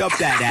 Oak, stop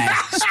that, eh?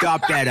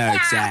 Stop that,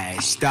 Oak, eh?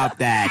 Stop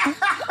that.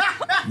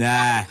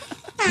 Nah.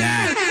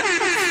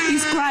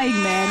 He's crying,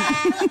 man.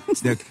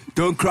 Look,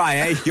 don't cry,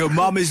 eh? Your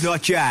mom is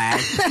not here, eh?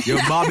 Your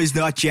mom is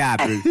not here,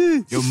 bro.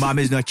 Your mom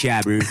is not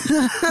here, bro.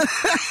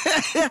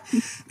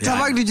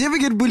 Tabak, did you ever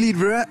get bullied,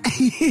 bro?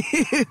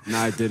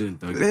 Nah, I didn't.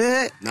 dog.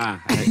 Eh, Nah,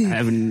 I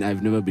haven't.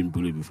 I've never been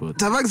bullied before.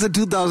 Tabak's a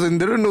 2000.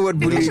 They don't know what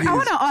bullying is. I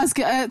want to ask,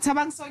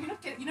 Tabang, so you're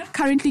not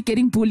currently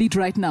getting bullied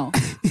right now?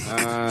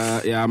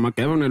 Yeah, I'm a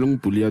long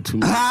bully too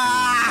much.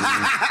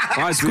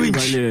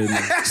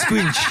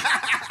 Squinch.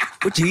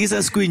 What is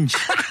a squinch?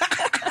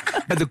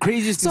 But the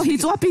craziest So thing... he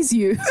swappies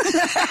you.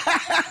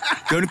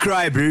 Don't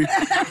cry, bro.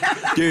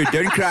 Dude,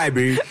 don't cry,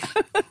 bro.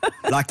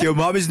 Like your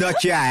mom is not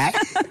here, eh?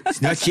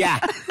 It's not here.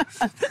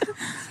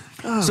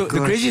 So the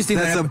craziest thing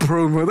That's that a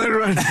promo. That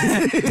right.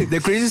 the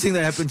craziest thing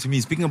that happened to me,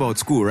 speaking about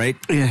school, right?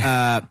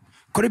 Yeah.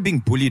 Call it being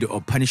bullied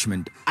or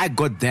punishment. I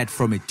got that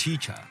from a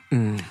teacher.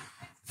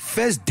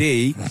 First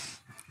day,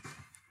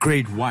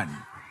 grade 1.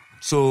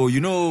 So, you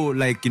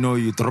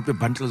drop your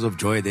bundles of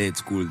joy there at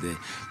school there.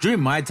 During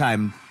my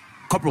time,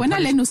 corporal When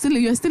I punishment...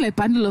 learn, you're still a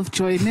bundle of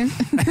joy, ne?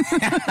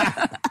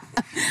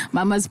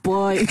 Mama's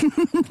boy.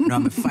 No,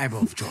 I'm a fiber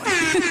of joy.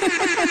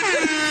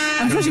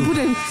 I'm sure she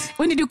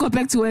when did you go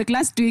back to work?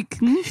 Last week?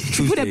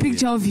 She put a Tuesday,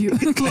 picture of you on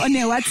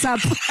her WhatsApp.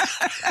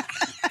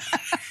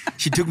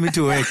 She took me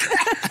to work.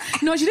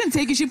 No, she didn't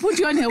take it. She put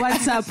you on her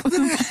WhatsApp.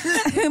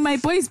 My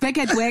boy is back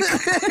at work.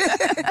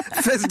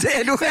 First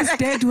day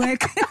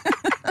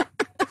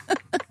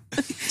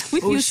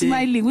shit.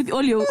 smiling, with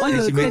all your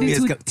She made me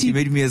 32 as she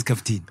made me as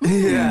captain.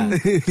 Yeah.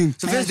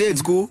 So first day at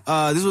school,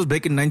 this was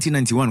back in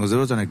 1991 because I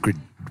was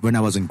when I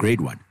was in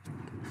grade 1.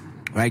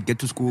 Right, get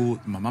to school,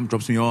 my mom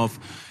drops me off,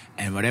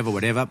 and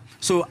whatever.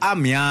 So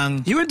I'm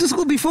young. You went to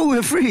school before we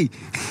were free.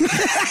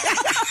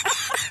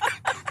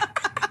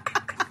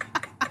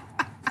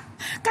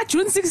 Got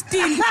June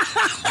 16.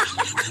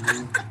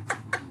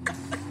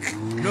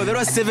 No, that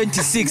was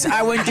 76.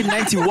 I went in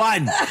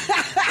 91.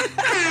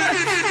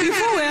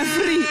 Before we were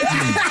free.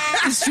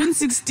 It's June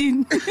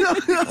 16. So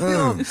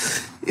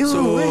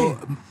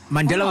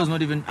Mandela was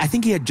not even. I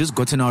think he had just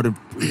gotten out of.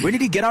 When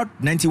did he get out?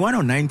 91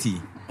 or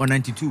 90 or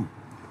 92?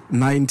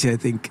 90, I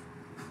think.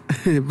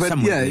 But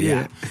Somewhere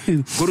yeah.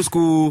 there, Go to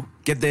school,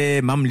 get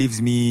there, mom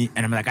leaves me,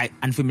 and I'm like,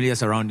 unfamiliar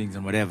surroundings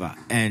and whatever.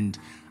 And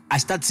I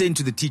start saying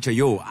to the teacher,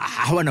 yo,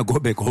 I want to go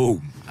back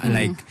home.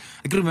 Like,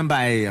 I can remember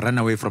I ran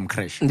away from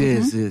crash.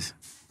 Yes.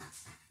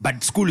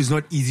 But school is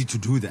not easy to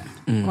do that,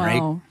 right?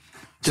 Wow.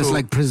 Just So-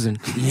 like prison.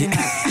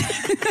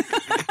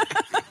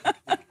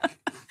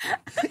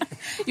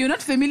 You're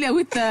not familiar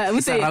with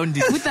the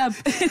surroundings.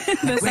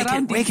 the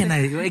surroundings.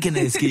 Where can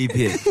I escape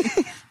here?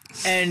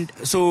 And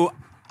so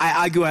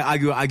I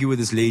argue with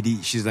this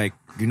lady. She's like,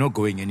 you're not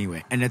going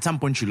anywhere. And at some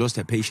point, she lost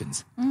her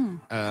patience.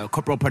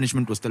 Corporal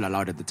punishment was still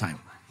allowed at the time.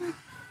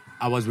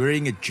 I was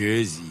wearing a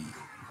jersey,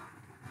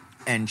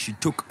 and she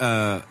took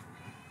a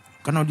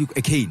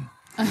cane,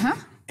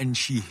 and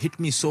she hit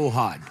me so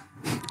hard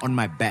on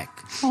my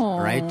back,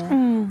 right?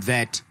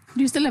 That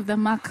Do you still have the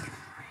mark?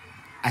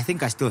 I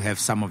think I still have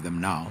some of them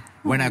now.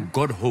 When I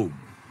got home,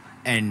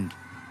 and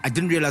I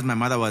didn't realize my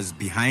mother was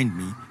behind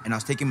me, and I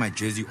was taking my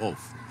jersey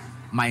off.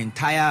 My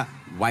entire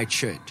white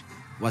shirt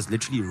was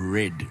literally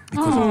red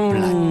because of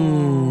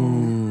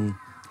blood.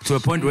 To a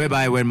point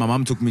whereby when my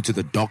mom took me to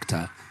the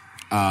doctor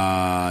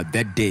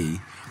that day,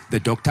 the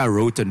doctor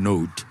wrote a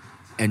note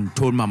and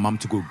told my mom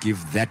to go give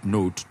that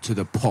note to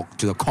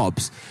the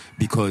cops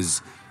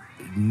because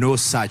no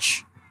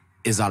such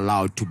is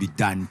allowed to be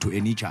done to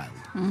any child.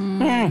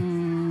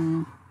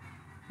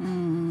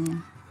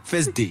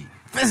 First day.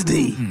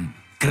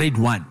 Grade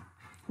 1.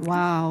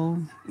 Wow.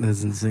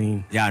 That's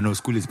insane. Yeah, no,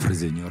 school is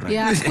prison. You're right.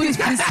 Yeah, school is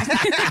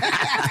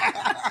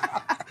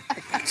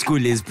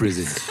School is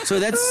prison. So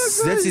that's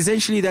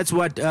essentially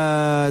what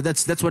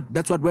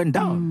went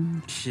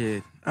down.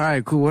 Shit. All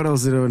right, cool. What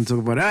else did I want to talk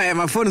about? All right,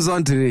 my phone is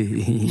on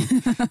today.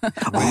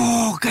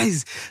 Oh,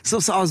 guys. So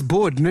I was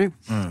bored, no?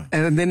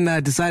 And then I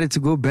decided to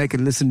go back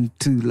and listen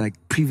to like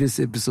previous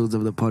episodes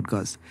of the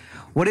podcast.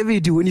 Whatever you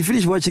do, when you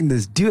finish watching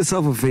this, do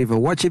yourself a favor.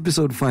 Watch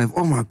episode 5.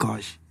 Oh my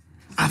gosh.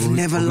 I've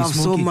never laughed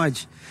so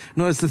much.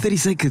 No, it's the 30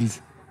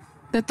 seconds.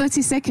 the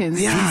 30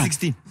 seconds. Yeah.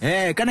 2016.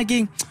 Hey, kind of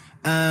king.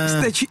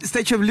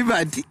 Statue of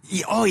Liberty.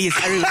 Oh yes,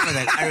 I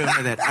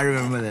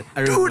remember that.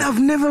 Dude, I've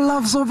never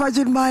laughed so much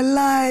in my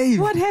life.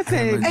 What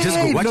happened? Just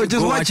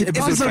watch it.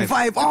 Episode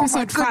 5. Oh my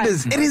Episode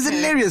goodness. 5. It is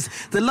hilarious.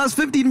 The last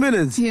 15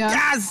 minutes. Yeah.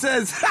 Yes,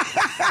 sis.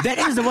 That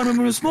is the one when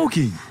we were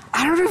smoking.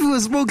 I don't know if it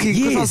was smoking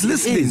because I was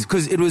listening.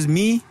 Because it was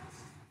me,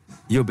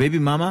 your baby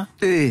mama,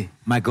 Hey,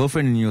 my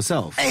girlfriend, and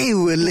yourself. we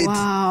were lit.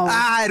 Wow.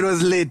 It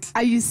was lit.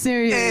 Are you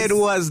serious? It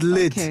was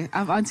lit. Okay,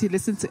 I'm on to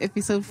listen to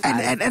episode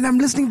 5. And I'm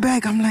listening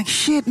back. I'm like,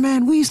 shit,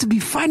 man, we used to be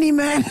funny,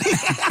 man.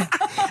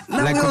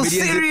 Now Like we're all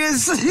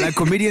comedians- serious. Like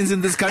comedians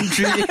in this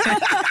country.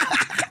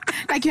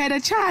 Like you had a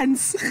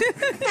chance.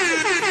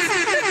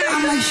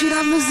 I'm like, shit,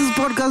 I missed this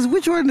podcast.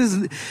 Which one is,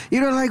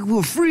 like,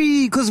 we're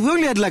free? Because we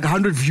only had like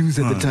 100 views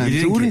at the time.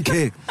 you So we didn't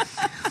didn't care.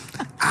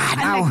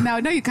 And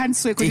like now you can't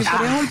swear because you've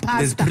got a whole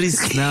There's pasta.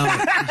 priests now.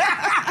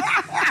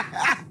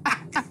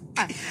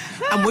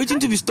 I'm waiting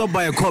to be stopped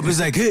by a cop. It's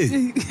like,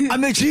 hey,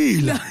 I'm a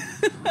chill.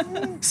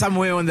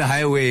 Somewhere on the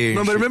highway.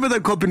 No, but remember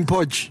the cop in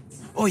Poch?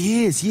 Oh,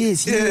 yes.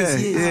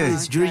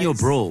 During your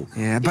brawl.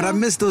 Yeah, but I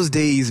miss those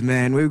days,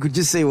 man, where we could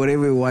just say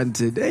whatever we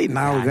wanted. Hey,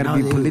 now we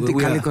gotta be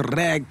politically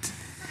correct.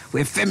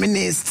 We're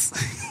feminists.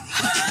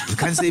 You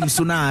can't say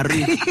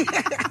Msunari.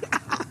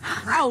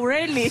 Oh,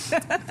 really?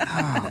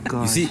 Oh,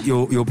 God. You see,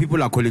 your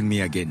people are calling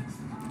me again.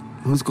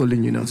 Who's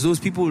calling you now? Those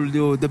people,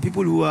 the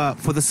people who are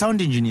for the sound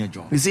engineer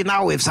job. You see,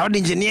 now we have sound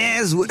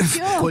engineers, we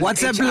have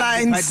WhatsApp HR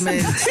lines.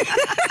 department.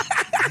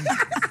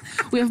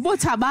 We have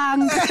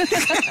Botabang.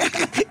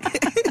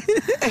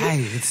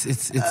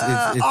 It's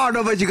Oh,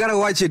 no, but you gotta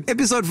watch it.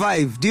 Episode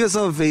 5. Do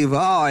yourself a favor.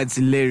 Oh, it's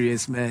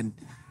hilarious, man.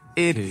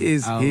 It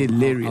is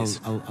hilarious.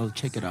 I'll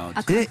check it out.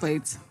 I can't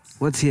wait.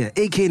 What's here?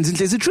 AK and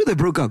Zintle. Is it true they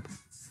broke up?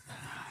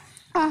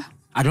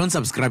 I don't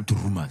subscribe to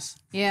rumors.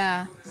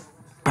 Yeah.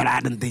 But I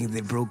don't think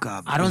they broke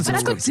up. I don't But I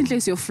subscribe. thought Cynthia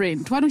is your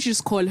friend. Why don't you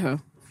just call her?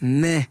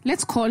 Nah.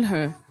 Let's call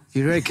her.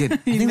 You reckon? I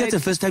think that's the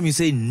first time you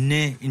say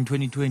 "ne" in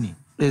 2020.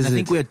 Is I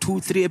think it? we're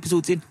 2-3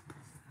 episodes in.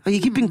 Are you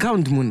keeping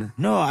count, Muna?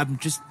 No, I'm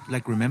just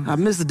like remember. I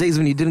miss the days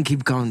when you didn't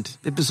keep count.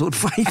 Episode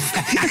 5.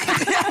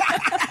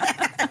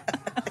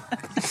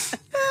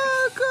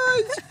 Oh,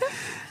 gosh.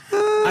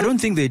 I don't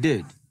think they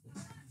did.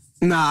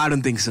 Nah, I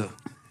don't think so.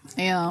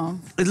 Yeah.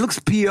 It looks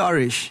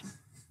PR-ish.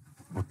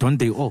 Or don't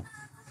they all?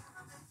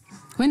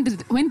 When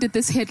did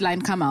this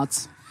headline come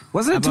out?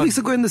 Wasn't it 2 weeks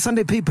ago in the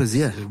Sunday papers?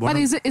 Yeah. But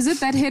is it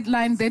that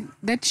headline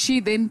that she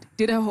then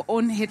did her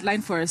own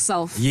headline for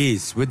herself?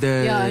 Yes, with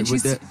the Yeah, and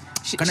with the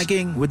kind of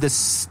gang with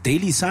the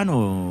Daily Sun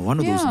or one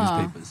of those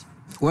Yeah. newspapers.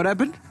 What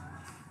happened?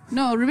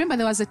 No, remember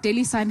there was a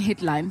Daily Sun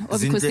headline, or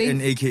because Zintle they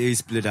and AKA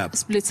split up.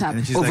 split up.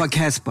 And she's Over like,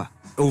 Casper.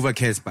 over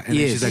Casper. And then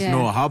Yes. she's like, Yeah.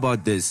 no, how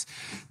about this?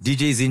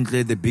 DJ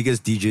Zintle, the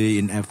biggest DJ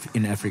in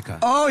Africa.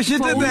 Oh, she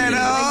did that.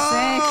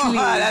 Oh, Exactly.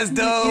 that's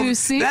dope. You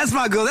see? That's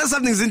my girl. That's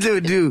something Zintle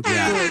would do.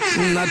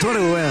 Yeah. I told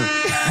her well.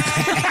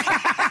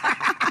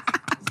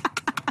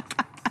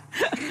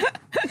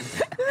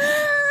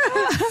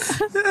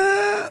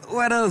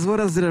 What else? What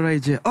else did I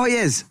write here? Oh,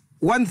 yes.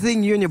 One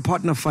thing you and your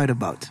partner fight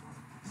about.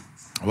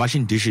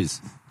 Washing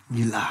dishes.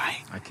 You lie.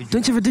 I kid you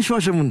Don't you have a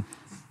dishwasher, Moon?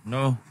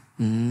 No.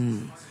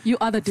 You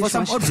are the For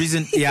some dishwasher. odd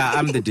reason, yeah,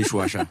 I'm the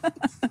dishwasher.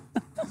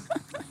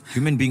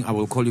 Human being, I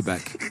will call you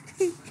back.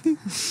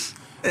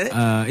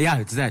 Yeah,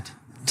 it's that.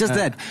 Just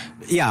that.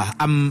 Yeah,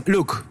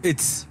 look,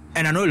 it's,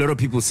 and I know a lot of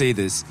people say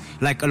this,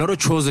 like a lot of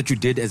chores that you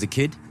did as a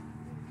kid,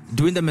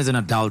 doing them as an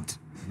adult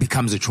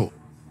becomes a chore.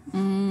 I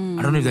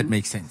don't know if that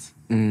makes sense.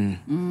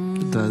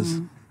 It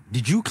does.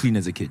 Did you clean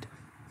as a kid?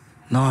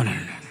 No.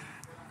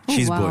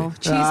 Cheese wow. boy.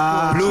 Cheese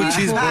boy. Blue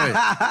cheese boy.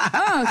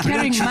 Oh,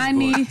 carrying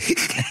money.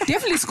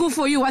 Definitely school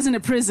for you wasn't a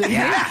prison.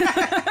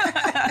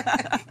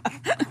 Yeah.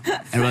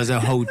 It was a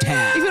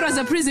hotel. If it was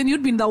a prison,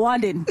 you'd be in the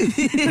warden.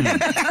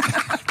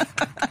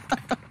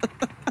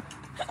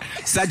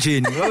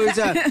 Sergeant. Oh, it's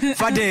a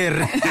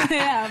father.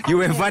 Yeah. You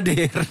were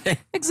father.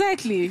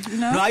 Exactly. You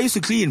know? No, I used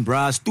to clean,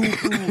 bruh.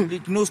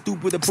 Stupu. No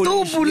stupu with the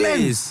polish. Stupu,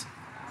 Len. Yes.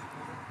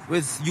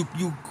 With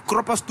you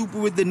crop a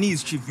stupu with the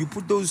knees, chief. You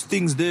put those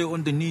things there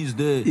on the knees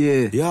there.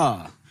 Yeah.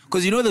 Yeah.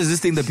 Because you know there's this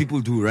thing that people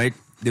do, right?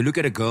 They look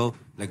at a girl,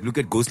 like look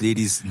at ghost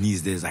lady's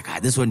knees. There's like,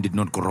 this one did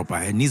not crop her.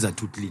 Her knees are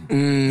too clean.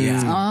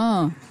 Yeah.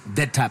 Oh.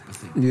 That type of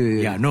thing.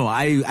 Yeah. No,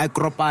 I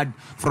cropped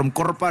from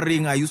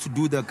corporing. I used to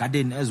do the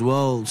garden as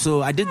well.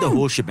 So I did the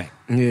whole shebang.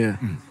 Yeah.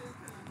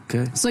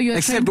 Okay. So you're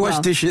except trained wash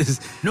well. dishes.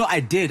 No,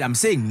 I did. I'm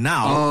saying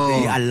now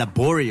they are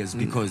laborious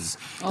because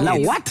La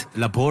what?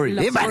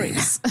 Laborious.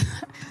 Laborious.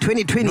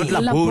 2020.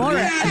 Not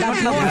laborious.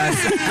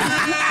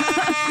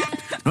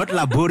 Not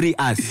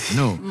laborious.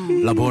 No,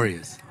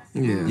 laborious.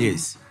 Yeah.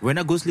 Yes. When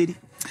a ghost lady?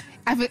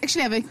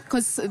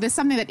 Because there's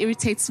something that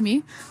irritates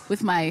me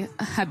with my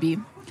hubby.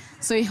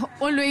 So he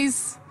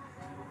always,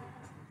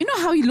 you know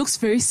how he looks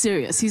very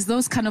serious. He's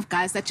those kind of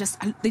guys that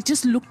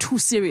just look too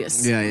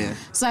serious. Yeah.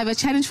 So I have a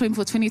challenge for him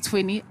for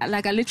 2020.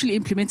 Like I literally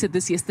implemented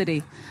this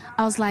yesterday.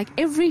 I was like,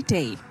 every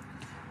day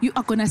you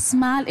are gonna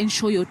smile and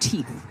show your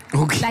teeth.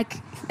 Okay. Like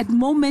at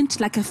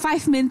moment, like a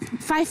 5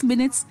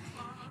 minutes.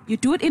 You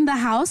do it in the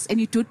house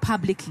and you do it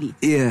publicly.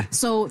 Yeah.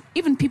 So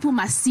even people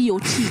must see your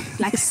teeth.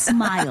 Like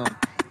smile.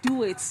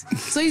 Do it.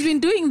 So he's been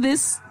doing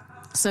this.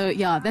 So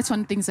yeah, that's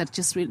one of the things that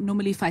just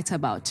normally fight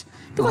about.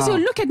 Because Wow.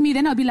 he'll look at me,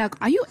 then I'll be like,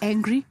 are you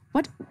angry?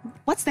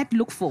 What's that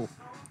look for?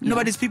 No,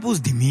 but it's people's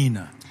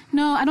demeanor.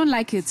 No, I don't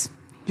like it.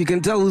 You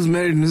can tell who's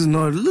married and who's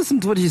not. Listen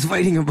to what he's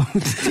fighting about.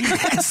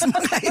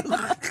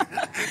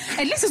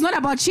 At least it's not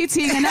about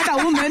cheating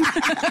another woman.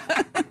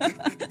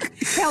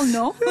 Hell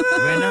no.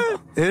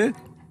 Eh?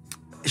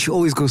 She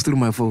always goes through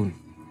my phone.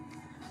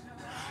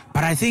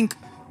 But I think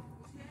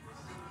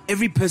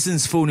every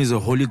person's phone is a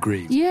holy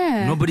grail.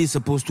 Yeah. Nobody's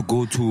supposed to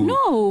go to.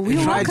 No,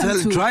 you're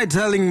welcome to. Try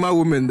telling my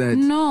woman that.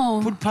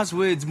 No. Put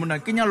passwords.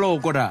 Muna Kenya law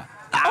kora.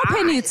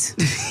 Open it.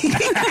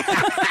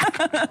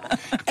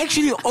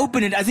 Actually,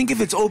 open it. I think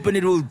if it's open,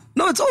 it will.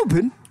 No, it's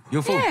open.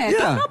 Your phone. Yeah.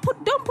 Yeah.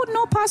 Don't put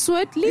no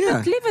password. Leave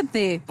Yeah. it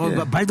there. Oh,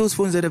 but buy those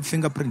phones that have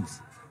fingerprints.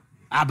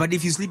 But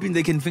if you sleep in,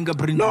 they can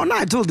fingerprint. No,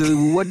 I told her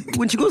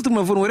when she goes through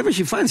my phone, whatever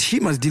she finds, she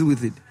must deal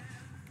with it.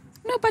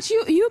 No, but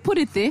you put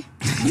it there.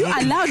 You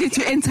allowed it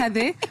to enter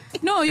there.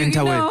 No, you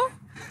Enter know.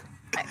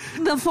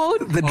 The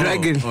phone. The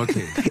dragon.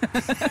 Okay.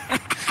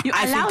 You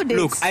I allowed think, it.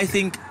 look, I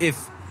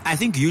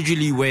think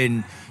usually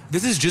when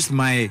this is just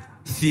my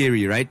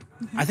theory, right?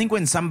 I think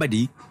when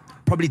somebody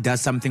probably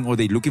does something or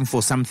they're looking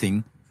for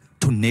something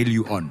to nail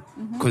you on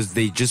because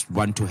they just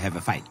want to have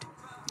a fight,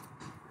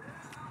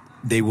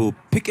 they will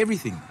pick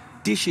everything.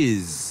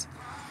 Dishes,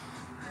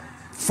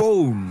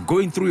 phone,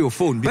 going through your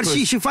phone. But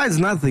Because she finds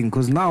nothing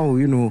because now,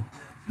 you know,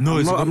 No,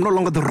 it's I'm no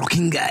longer the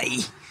rocking guy.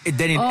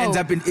 then it ends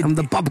up in. I'm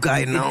the pop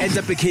guy now. It ends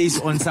up a case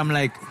on some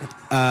like,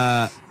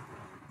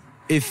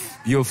 if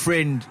your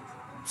friend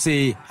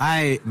say,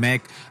 "Hi,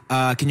 Mac,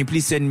 can you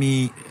please send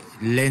me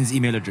Len's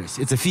email address?"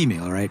 It's a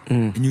female, right?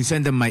 And you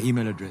send them my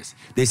email address.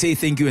 They say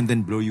thank you and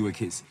then blow you a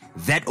kiss.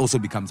 That also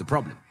becomes a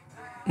problem.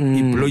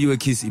 He blow you a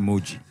kiss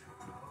emoji.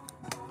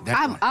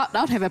 That one. I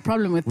would have a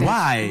problem with that.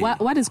 Why?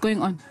 What is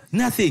going on?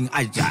 Nothing.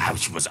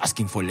 She was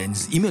asking for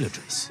Len's email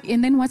address.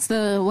 And then what's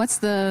the?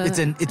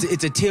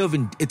 It's a tale of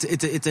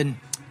it's an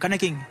kind of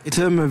king. It's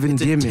Term of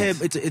it's a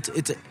endearment. term-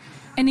 It's a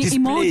an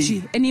display.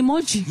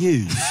 emoji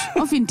Yes.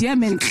 of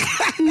endearment.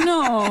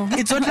 No.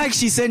 It's not like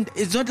she said,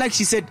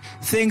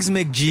 thanks,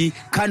 MacG,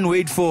 can't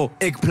wait for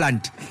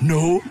eggplant.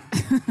 No.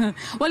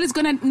 Well, it's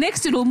gonna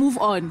next. It will move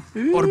on.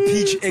 Or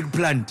peach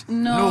eggplant.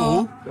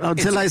 No. I'll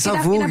tell her It it's a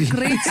vogue.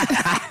 upgrades.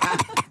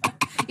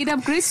 It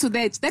upgrades to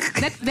that.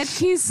 That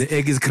kiss. The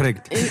egg is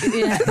correct.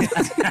 Yeah.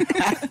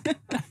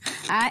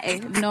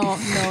 No.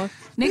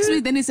 Next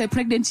week, then it's a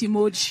pregnant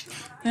emoji.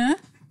 Huh?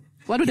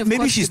 What would have Maybe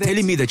caused she's that?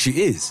 telling me that she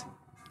is.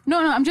 No,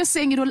 I'm just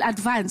saying it will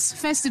advance.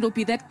 First, it will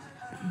be that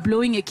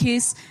blowing a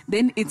kiss.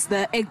 Then it's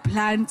the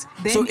eggplant.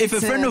 Then So if a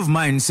it's friend of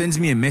mine sends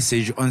me a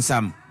message on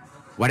some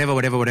whatever,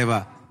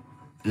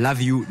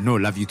 love you, no,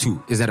 love you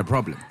too, is that a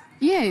problem?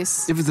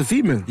 Yes. If it's a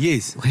female?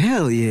 Yes.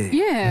 Hell yeah.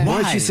 Yeah. Why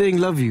is Why? she saying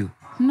love you?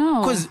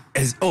 No. Because,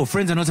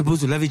 friends are not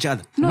supposed to love each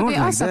other. No, Not they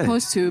are like that.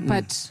 supposed to,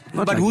 but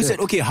Not But like who that. said,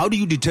 okay, how do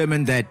you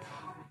determine that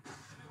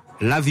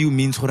love you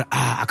means,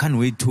 I can't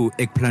wait to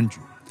eggplant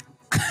you?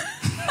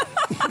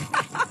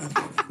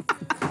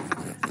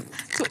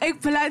 to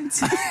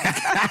eggplant. At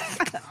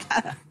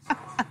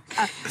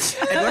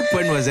what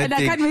point was that And I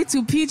thing? can't wait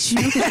to peach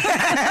you.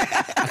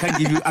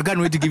 I can't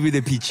wait to give you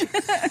the peach.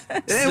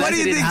 Hey, what do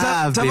you think,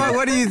 Half, Tama? baby.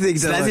 What do you think,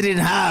 Slice Tama? it in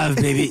half,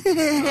 baby.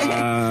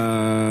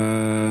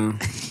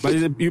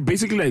 But you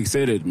basically like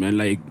said it, man.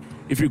 Like,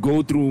 if you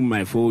go through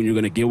my phone, you're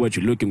gonna get what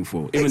you're looking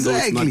for, even though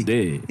it's not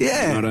there.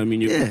 Yeah. You know what I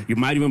mean? You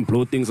might even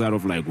blow things out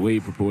of like way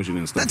proportion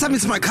and stuff. That time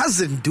it's my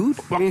cousin, dude.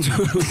 So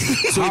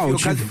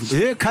if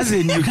your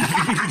cousin, you.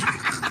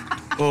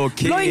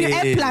 Okay. Blowing your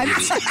eggplant.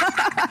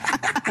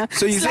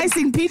 So you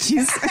Slicing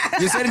peaches.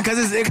 You said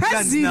cousin's eggplant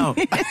Cousin. now.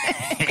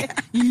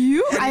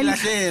 You? I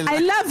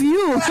love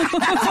you.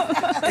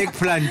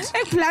 Eggplant.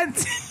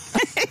 Eggplant.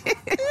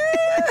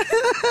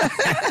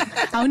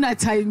 How not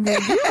time,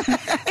 man.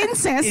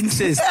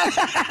 Incest.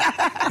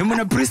 I'm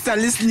gonna priest are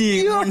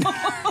listening.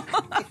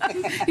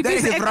 That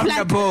is a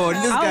roundabout.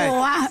 This guy.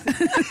 Wow.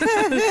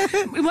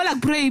 More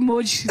like pray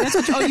emoji. That's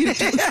what all you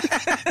do.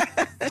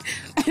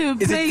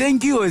 Is it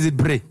thank you or is it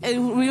pray?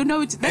 You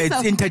know, it's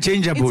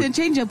interchangeable. It's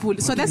interchangeable.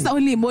 So that's the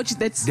only emoji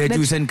that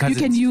you send cousins.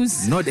 You can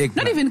use. Not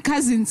eggplant. Not even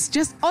cousins.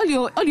 Just all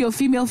your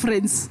female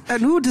friends.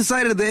 And who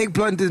decided the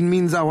eggplant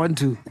means I want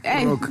to?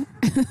 Hey.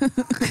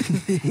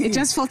 It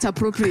just felt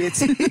appropriate.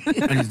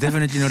 And it's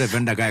definitely not a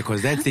vendor guy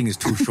because that thing is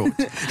too short.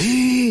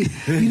 Hey,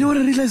 you know what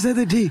I realized the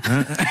other day?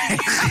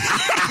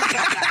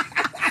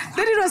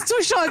 That it was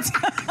too short.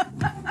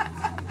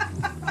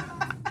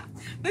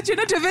 That you're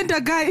not a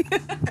vendor guy.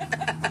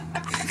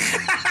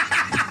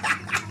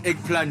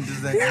 Eggplant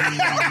is like.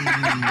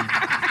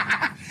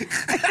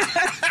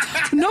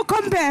 No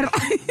compare.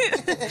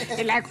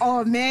 You're like,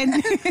 oh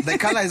man. The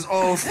color is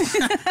off.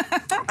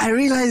 I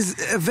realized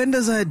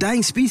vendors are a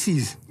dying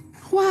species.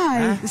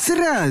 Why?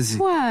 Serious?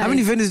 Why? How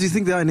many vendors do you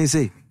think there are in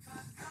SA?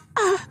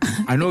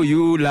 I know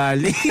you,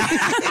 Lali.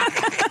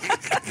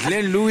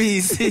 Glenn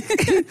Lewis.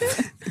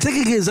 Take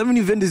a guess. How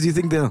many vendors do you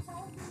think there are?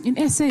 In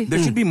SA?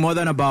 There should be more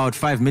than about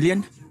 5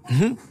 million.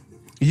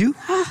 You?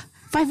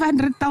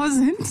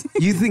 500,000.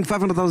 You think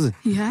 500,000?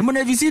 Yeah. I mean,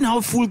 have you seen how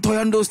full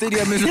Toyando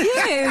Stadium is?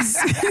 Yes.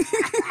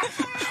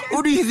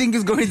 Who do you think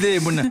is going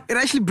there, Muna? It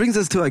actually brings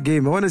us to our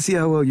game. I want to see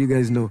how well you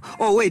guys know.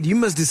 Oh, wait. You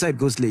must decide,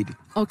 Ghost Lady.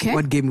 Okay.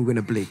 What game we're going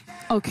to play.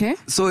 Okay.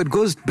 So it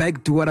goes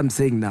back to what I'm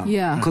saying now.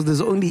 Yeah. Because there's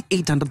only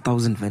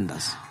 800,000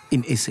 vendors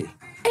in SA.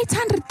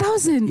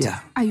 800,000? Yeah.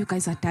 You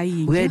guys are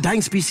dying. We're a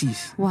dying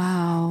species.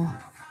 Wow.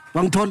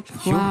 Wrong tall?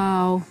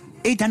 Wow.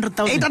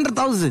 800,000.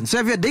 800,000. So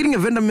if you're dating a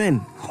vendor man,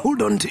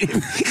 hold on to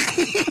him.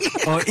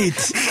 Or it.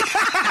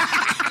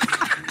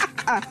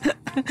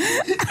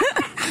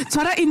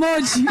 Twara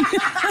emoji.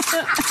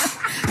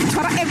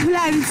 Twara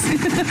eggplant.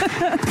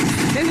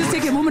 Let's just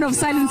take a moment of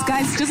silence,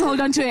 guys. Just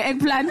hold on to an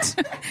eggplant.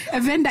 A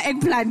vendor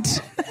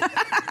eggplant.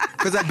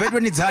 Because I bet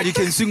when it's hard, you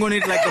can swing on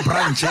it like a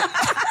branch.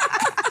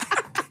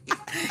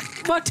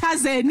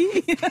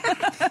 Botazeni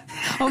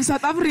of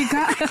South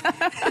Africa.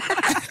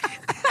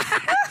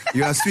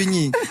 You are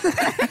swinging.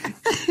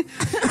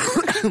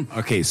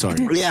 Okay,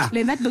 sorry. Yeah.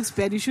 Len, that looks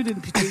bad. You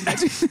shouldn't be doing that.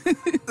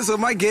 So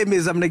my game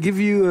is I'm going to give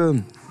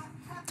you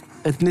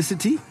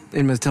ethnicity and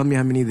you must tell me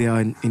how many there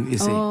are in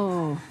SA.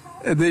 Oh.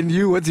 And then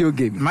you, what's your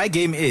game? My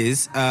game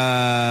is,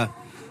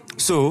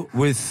 so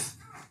with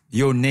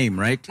your name,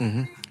 right?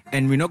 Mm-hmm.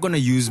 And we're not going to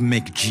use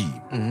MacG.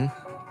 Mm-hmm.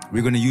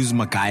 We're going to use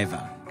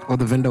MacGyver. Or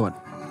the vendor one?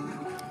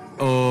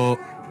 Or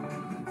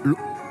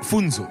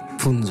Funzo.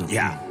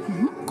 Yeah.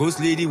 Mm-hmm. Ghost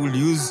Lady will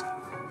use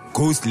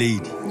Ghost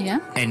Lady. Yeah.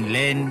 And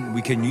Len,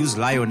 we can use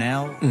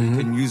Lionel. We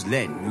can use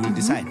Len. We will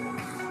decide.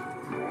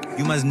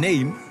 You must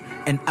name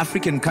an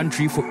African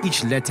country for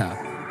each letter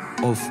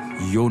of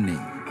your name.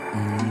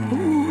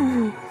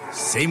 Ooh.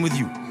 Same with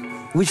you.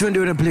 Which one do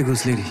you want to play,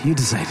 Ghost Lady? You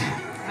decide.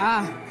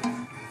 I'd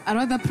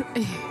rather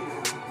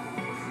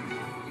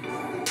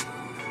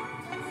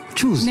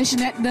Choose.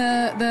 national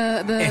the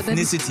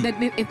Ethnicity.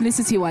 the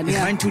ethnicity one. Is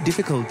Yeah. mine too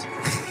difficult?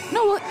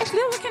 No, well,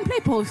 actually, we can play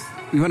both.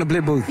 You want to play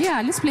both?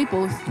 Yeah, let's play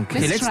both.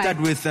 Okay, let's try. start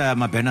with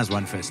Mabena's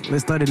one first.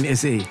 Let's start in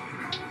SA.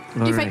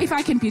 If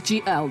I can be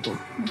GL though,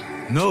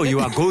 No, you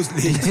are Ghost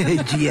Lady.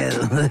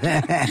 GL.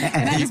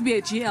 can I just be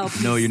a GL?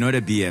 Please? No, you're not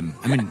a BM.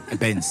 I mean, a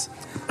Benz.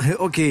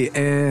 Okay,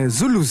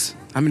 Zulus.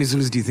 How many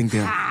Zulus do you think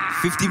there are?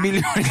 50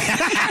 million.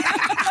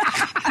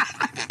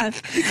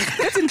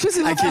 That's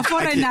inclusive of the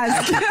foreigners.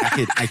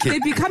 I kid. They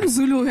become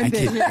Zulu and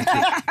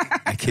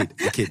I kid.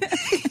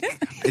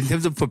 In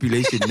terms of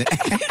population,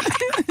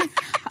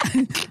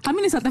 how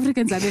many South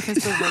Africans are there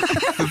first of all?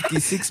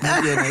 56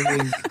 million, I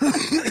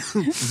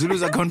think.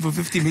 Zulus account for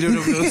 50 million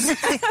of those.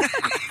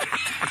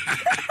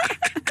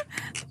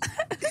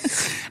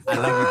 I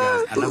love you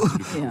guys. I love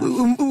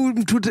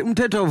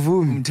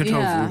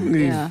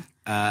you.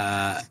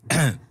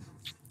 Yeah.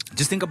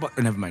 Just think about.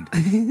 Never mind.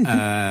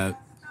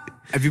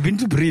 Have you been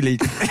to Brie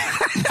lately?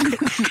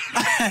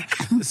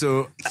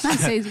 So I'd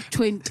say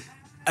 20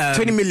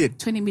 million.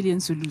 20 million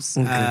Zulus.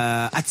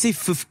 I'd say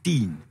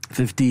 15.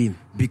 15.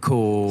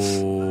 Because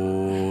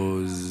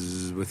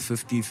with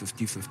 50,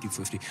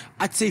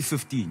 I'd say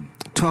 15.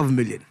 12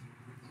 million.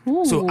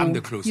 Ooh, So I'm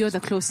the closest. You're the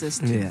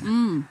closest. Yeah.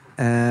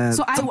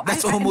 So I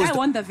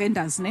want the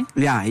vendors, ne?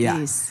 Yeah.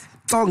 Yes.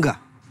 Tonga.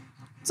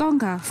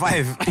 Zonga.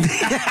 5.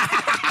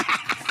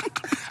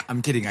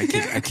 I'm kidding. I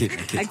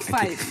kid. Like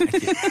 5.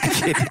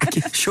 I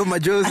kid. Show my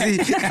Josie.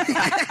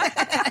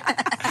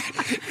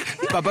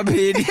 Papa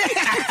Baby.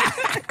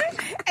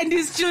 and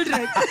his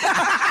children.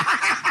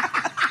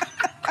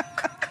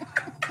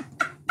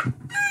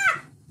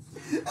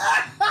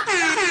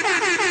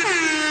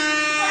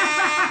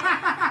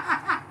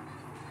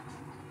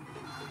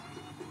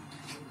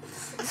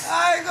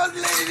 I got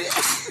lady.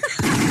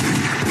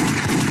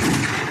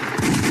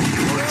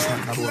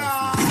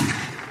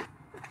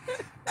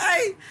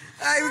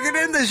 Hey, we can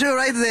end the show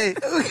right there.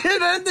 We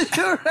can end the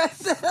show right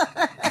there.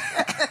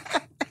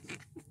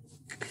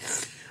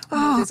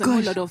 There's a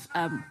whole lot of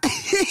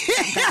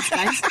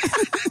guys.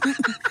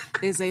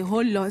 There's a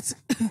whole lot.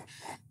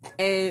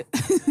 They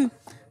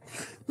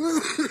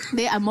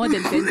are more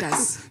than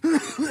vendors.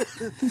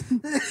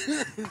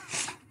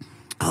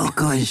 Oh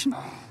gosh.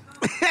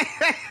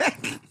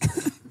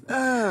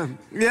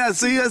 Yeah,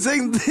 so you're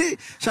saying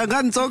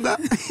Shangan Tsonga?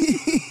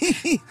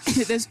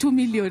 There's 2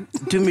 million.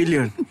 2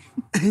 million.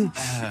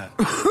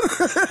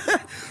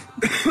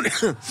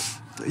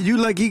 You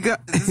like he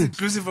got This is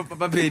inclusive of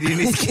Papa Pedi in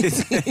his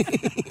case.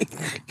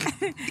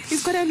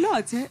 He's got a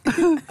lot.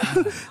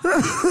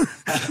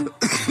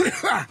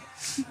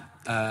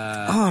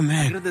 oh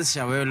man. There's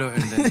Shawelo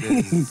and then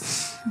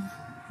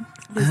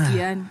There's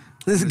Gian.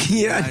 This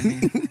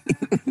Gian.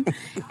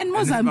 And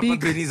Mozambique.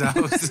 Papa Pedi's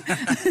house.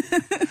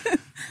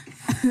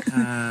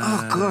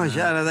 Oh gosh,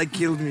 yeah, that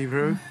killed me,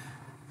 bro.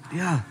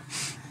 Yeah.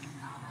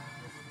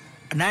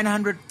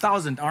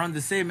 900,000 aren't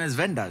the same as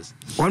vendors.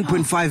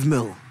 1.5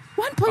 mil.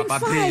 1.5.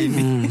 Papa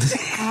Pedi.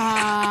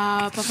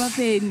 Papa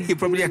Penny. He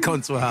probably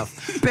accounts for half.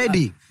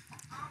 Petty.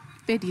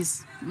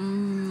 Pedis.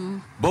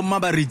 Bomma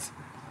Barit.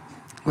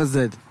 What's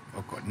that?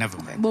 Oh God, never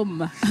mind.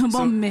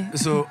 Bomme.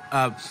 So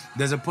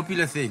there's a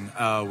popular thing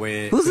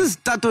where Who's this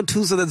Tato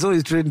Tuso that's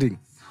always trending?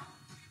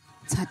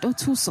 Tato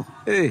Tuso.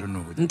 Hey, don't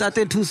know.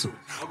 Ntate Tuso.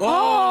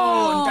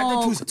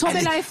 Oh,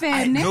 Thobela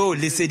FM, ne? No,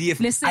 Lesedi. I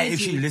Lesedi.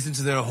 actually listen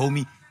to their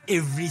homie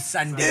every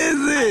Sunday. Is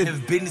it? I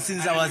have been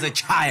since I was a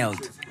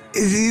child.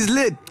 He's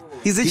lit.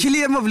 He's a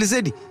Chilean of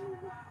Lisedi.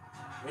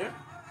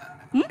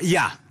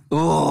 Yeah.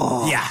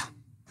 Oh.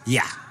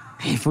 Yeah.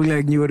 Hey, if only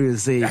I knew what he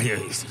was saying. Yeah.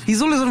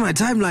 He's always on my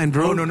timeline,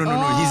 bro. No.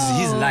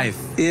 He's live.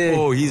 Yeah.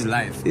 Oh, he's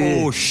live. Yeah.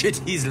 Oh shit,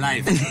 he's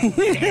live.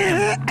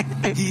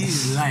 Damn.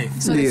 He's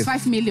live. So there's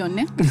 5 million,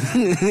 ne?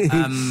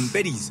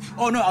 Betty's.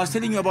 Oh no, I was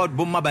telling you about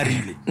Bomma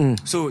Barile.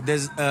 So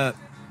there's a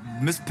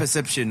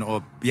misperception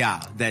or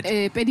that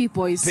Petty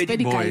boys.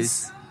 Petty boys,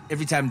 guys.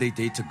 every time they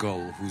date a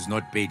girl who's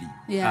not Petty,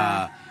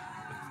 Yeah.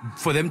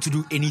 for them to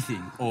do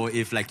anything, or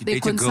if like you They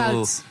date a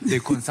girl, consult. they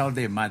consult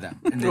their mother,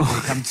 and then they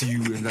come to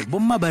you and like,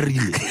 Bomma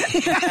Barile.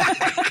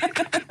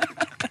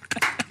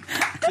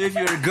 So if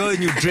you're a girl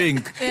and you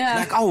drink,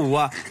 like,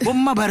 oh,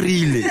 Bomma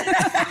Barile.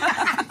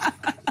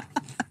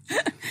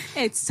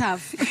 It's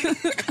tough.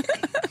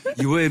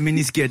 You wear a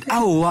miniskirt,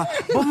 oh,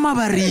 Bomma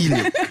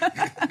Barile.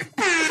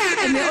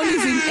 And they're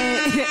always in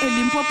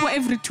Limpopo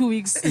every 2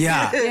 weeks.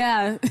 Yeah.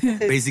 Yeah.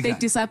 Basically. They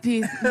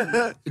disappear.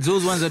 It's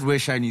those ones that wear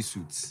shiny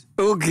suits.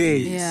 Okay.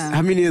 Yeah.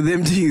 How many of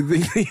them do you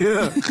think?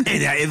 Hey,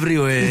 they're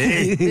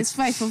everywhere. There's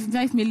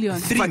 5 million.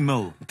 3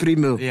 mil. 3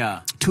 mil.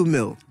 Yeah. 2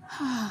 mil.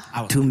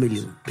 Our 2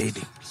 million,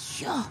 baby.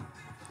 Sure.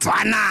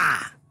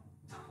 Tswana.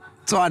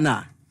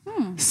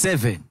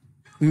 7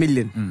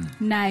 million.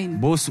 9.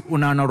 Boss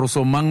unana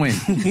roso mangwen.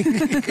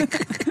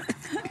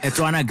 A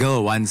Tswana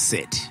girl once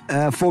said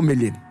 4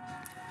 million.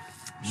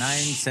 9,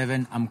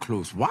 7, I'm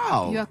close.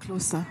 Wow. You are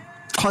closer.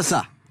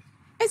 Xhosa.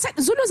 It's like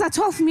Zulus are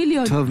 12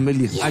 million. 12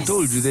 million. I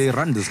told you they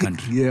run this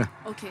country. Yeah.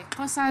 Okay.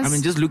 Xhosa's I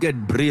mean, just look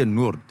at Bri and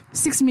Noord.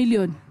 6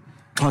 million.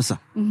 Xhosa.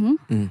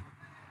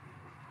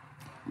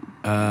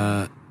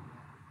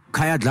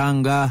 Kaya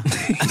Dlanga.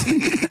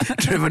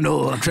 Trevor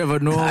Noah.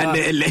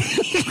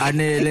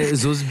 Anele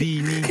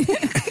Zosbini.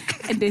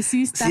 And the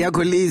sister.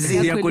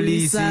 Siyakolisi.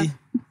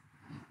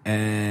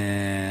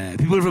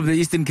 People from the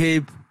Eastern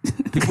Cape.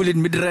 People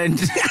in Midrand.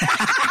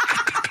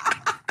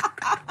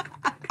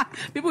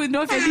 People with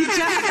no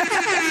furniture.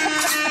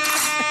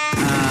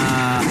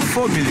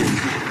 4 million.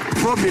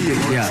 4 million.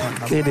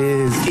 Yeah. It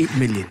is 8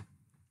 million.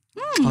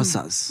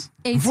 Xhosas.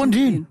 8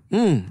 million.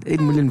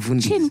 8 million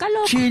fundi. Chin,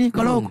 kaloko. Chini,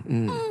 kaloko.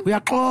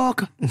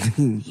 Uyaxoka.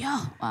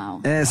 Yeah.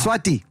 Wow.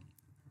 Swati.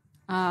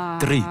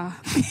 3.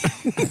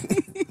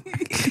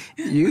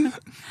 You?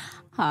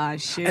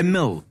 Shit. A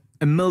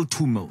mil,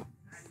 2 mil.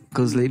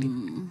 Ghost lady.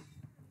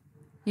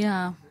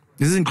 Yeah.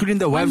 This is including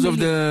the wives of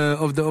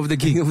the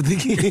king. Of the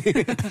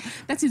king.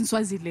 That's in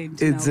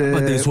Swaziland. It's now.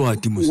 But there's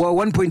what?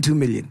 1.2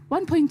 million.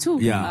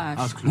 1.2. Yeah.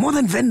 Gosh. More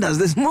than vendors.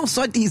 There's more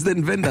Swatis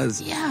than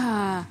vendors.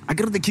 Yeah. I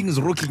get the king is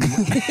rocking.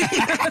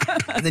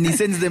 And then he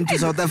sends them to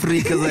South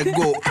Africa. Like,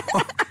 go.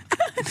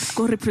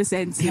 Go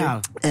represent.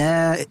 Yeah.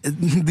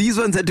 These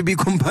ones had to be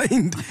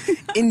combined.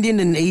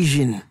 Indian and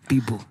Asian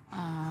people.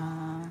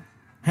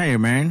 Hey,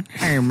 man.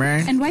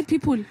 And white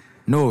people.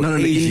 No, No,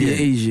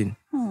 Asian.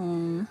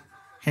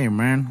 Hey,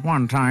 man.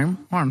 One time.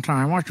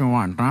 What you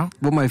want, huh?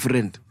 But my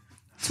friend,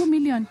 2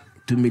 million.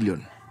 2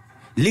 million.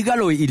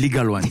 Legal or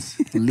illegal ones?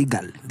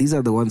 Legal. These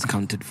are the ones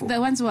counted for. The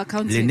ones who are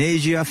counted.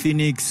 Lenasia,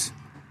 Phoenix.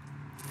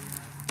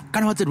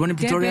 What's that one in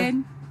Pretoria?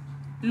 Durban,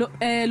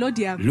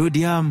 Lodiam.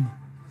 Lodiam.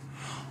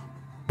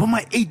 But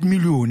my 8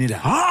 million.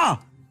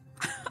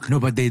 No,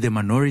 but they're the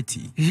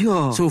minority.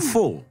 Yeah. So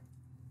 4.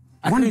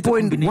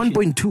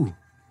 1.2.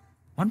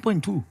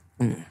 1.2.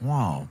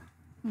 Wow.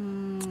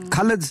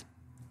 Coloreds.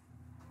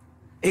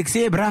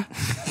 Exebra.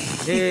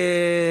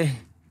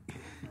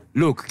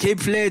 Look, Cape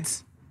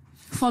Flats,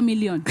 4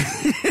 million.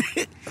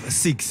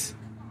 6.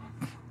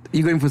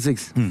 You're going for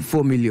 6?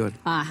 4 million.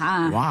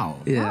 Aha. Wow.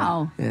 Yeah.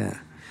 Wow.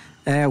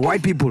 Yeah.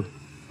 White people.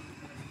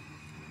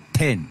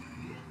 10.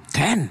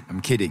 10.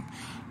 I'm kidding.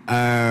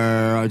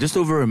 Just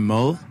over a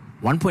mil.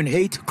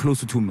 1.8, close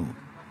to 2 mil.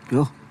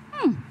 Yo.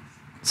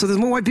 So there's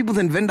more white people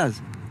than vendors.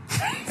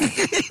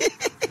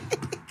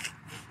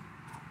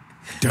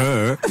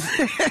 Duh.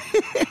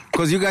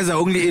 Because you guys are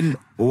only in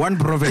one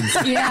province.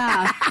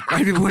 Yeah.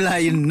 White people are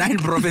in 9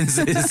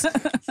 provinces.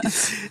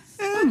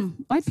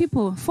 White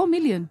people, 4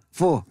 million.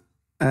 4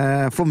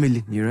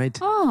 million, you're right.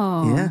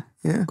 Oh.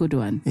 Yeah. Good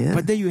one. Yeah.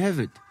 But there you have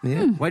it.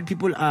 Yeah. White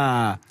people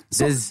are,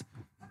 there's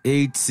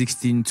 8,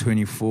 16,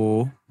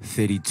 24,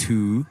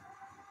 32,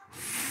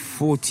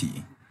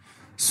 40.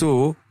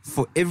 So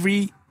for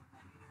every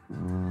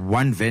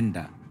one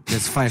vendor,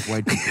 there's 5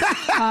 white people.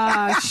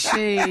 Ah,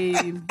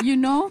 shame. You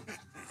know?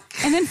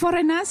 And then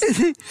foreigners?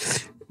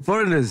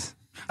 Foreigners.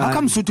 How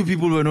come Sutu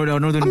people were not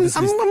on this list?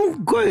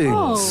 I'm going.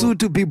 Oh.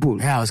 Sutu people.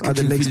 Yeah, I was are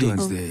the catching next feelings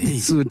ones. there. Hey.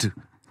 Sutu.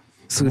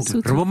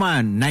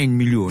 Roboma 9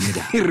 million.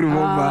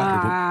 Remember?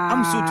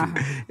 I'm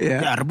Sutu.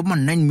 Yeah, Roboma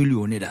 9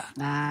 million.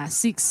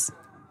 6.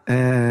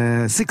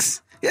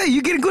 6. Yeah,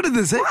 you're getting good at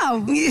this, eh?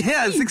 Wow.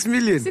 Yeah, 6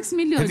 million. 6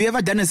 million. Have you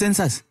ever done a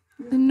census?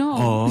 No.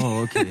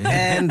 Oh, okay.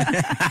 And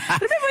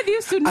Remember they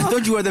used to know. I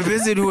thought you were the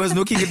person who was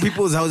knocking at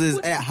people's houses.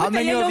 How with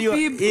many the of you?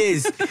 yellow bib.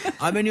 Yes.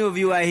 How many of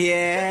you are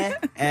here?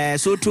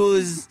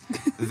 Sotos,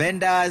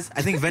 vendors.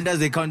 I think vendors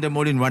they count them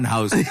all in one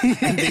house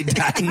and they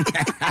done.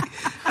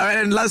 all right,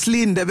 and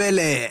lastly,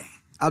 Ndebele.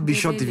 I'll be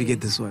shocked if you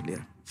get this one.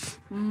 Yeah.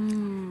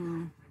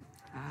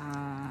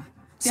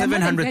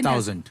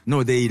 700,000.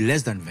 No, they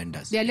less than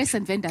vendors. They are less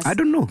than vendors. I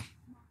don't know.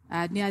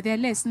 Yeah, they are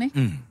less, ne?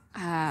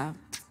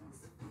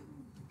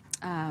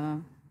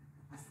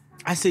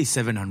 I say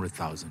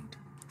 700,000.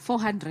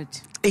 400.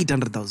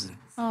 800,000.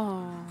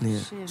 Oh,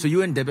 shit. So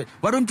you and Debit,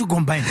 why don't you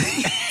combine?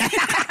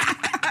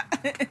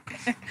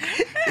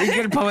 You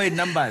get power in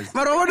numbers.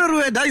 But I wonder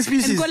where die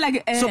species. And go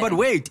like, So, but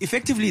wait,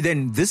 effectively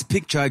then, this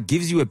picture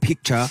gives you a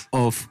picture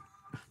of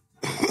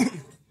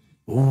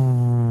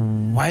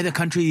why the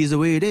country is the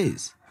way it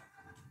is.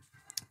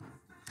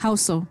 How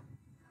so?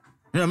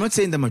 No, I'm not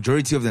saying the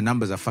majority of the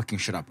numbers are fucking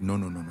shut up. No.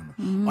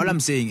 All I'm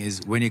saying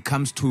is when it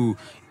comes to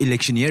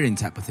electioneering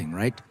type of thing,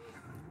 right?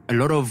 A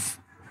lot of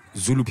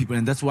Zulu people,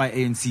 and that's why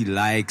ANC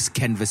likes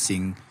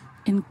canvassing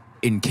in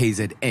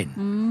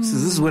KZN. So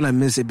this is when I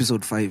miss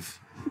episode 5.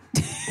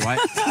 Why?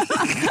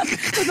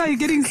 So now you're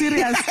getting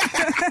serious.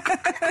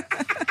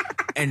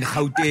 And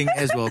Gauteng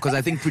as well, because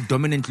I think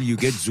predominantly you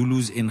get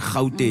Zulus in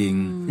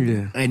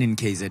Gauteng and in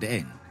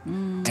KZN.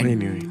 And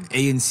Anyway.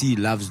 ANC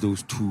loves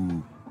those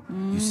two.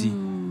 You see,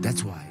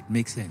 that's why it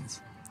makes sense.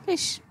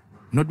 Ish.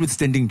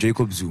 Notwithstanding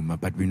Jacob Zuma,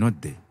 but we're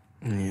not there.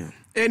 Yeah.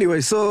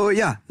 Anyway, so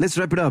yeah, let's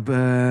wrap it up.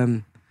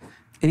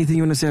 Anything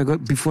you want to say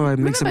before I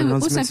make some Remember,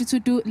 we also have announcements? to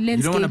do You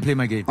landscape. don't want to play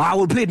my game. I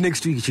will play it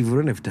next week, Chief. We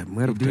don't have time.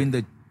 We're Doing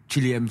the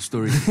Chili M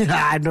story.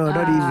 No,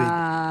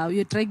 not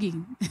You're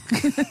dragging.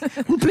 even.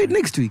 We'll play it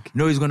next week.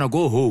 No, he's gonna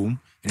go home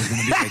and he's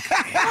gonna be like,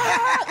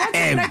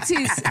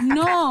 Practice.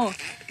 No.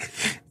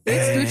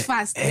 Let's do it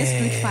fast.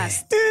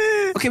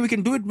 okay, we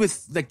can do it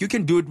with you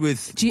can do it with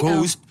GL.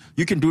 Ghost.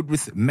 You can do it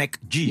with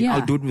MacG. Yeah.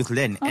 I'll do it with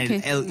Len.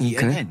 Okay.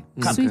 L-E-N-N.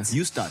 Come, Sweet.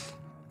 you start.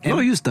 No,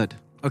 you start.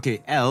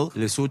 Okay, L,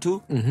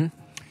 Lesotho.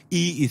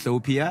 E,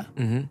 Ethiopia.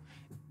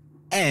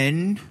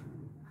 N,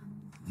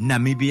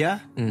 Namibia.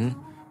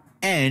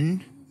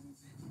 N,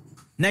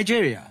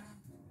 Nigeria.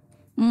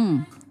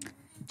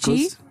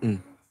 G.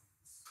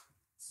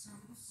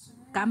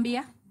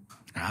 Gambia.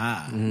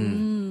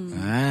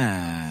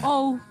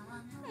 O.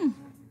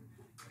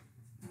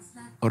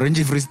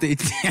 Orange Free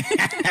State.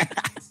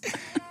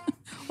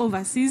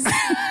 Overseas.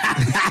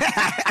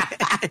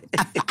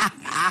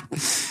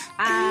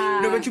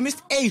 No, but you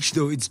missed H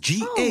though. It's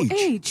G-H. Oh,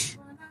 H.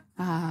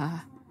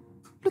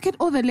 Look at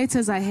all the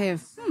letters I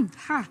have.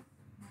 Ha.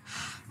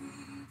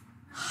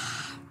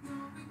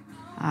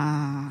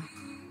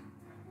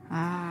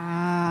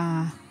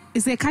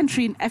 Is there a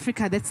country in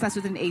Africa that starts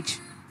with an H?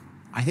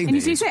 I think And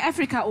there you is. say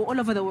Africa or all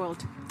over the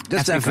world?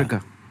 Just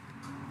Africa.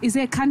 Is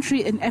there a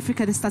country in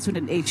Africa that starts with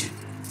an H?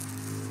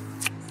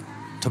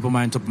 Top of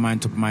mind.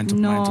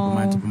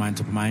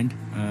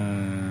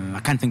 I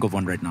can't think of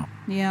one right now.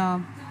 Yeah.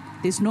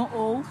 There's no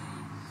O.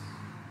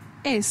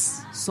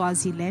 S,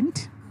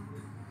 Swaziland.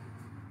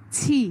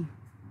 T,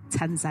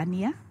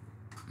 Tanzania.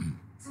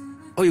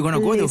 Oh, you're gonna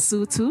go though?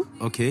 Lesotho.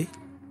 Okay.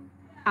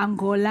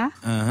 Angola.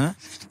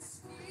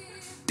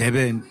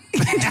 Devin.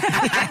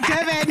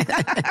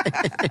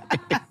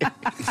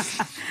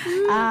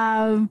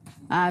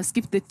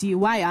 Skip the T.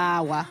 Why?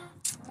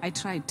 I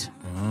tried.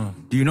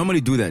 Do you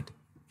normally do that?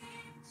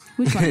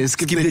 Which one?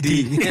 Skip the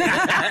D.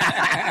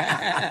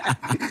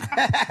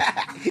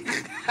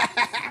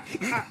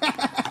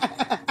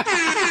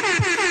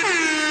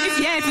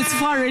 If it's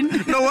foreign.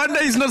 No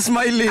wonder he's not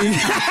smiling.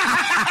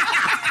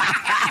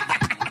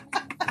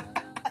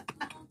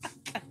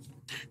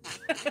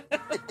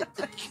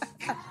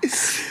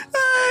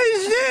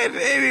 Shit.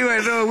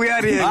 Anyway, no, we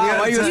are here.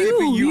 why you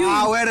skipping you?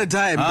 We're at a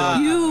time.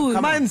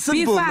 Mine's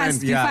simple, Be fast,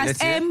 man. be Yeah, fast.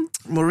 let's hear.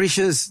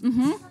 Mauritius,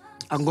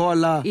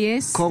 Angola,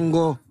 Yes.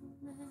 Congo,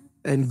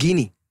 and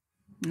Guinea.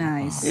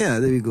 Nice. Yeah,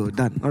 there we go.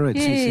 Done. All right.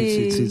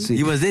 Yay. Sweet.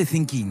 He was there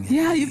thinking.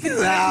 Yeah, you've been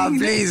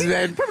Please,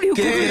 man. Probably you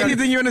Okay, Googled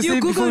anything you want to say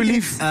before we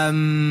leave?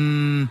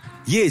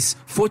 Yes,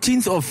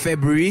 14th of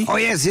February. Oh,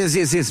 yes.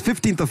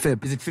 15th of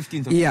Feb. Is it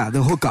 15th of Yeah,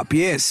 the hookup.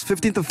 Yes,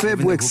 15th of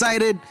Feb. We're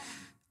excited.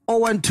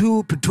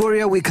 012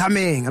 Pretoria, we're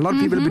coming. A lot of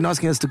people have been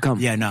asking us to come.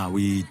 Yeah, no,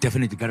 we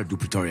definitely gotta do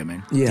Pretoria,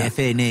 man. Yeah.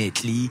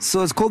 Definitely.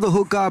 So it's called the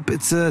hookup.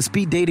 It's a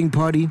speed dating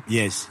party.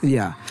 Yes.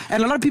 Yeah.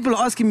 And a lot of people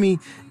are asking me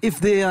if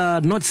they are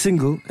not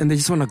single and they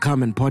just want to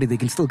come and party, they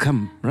can still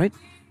come, right?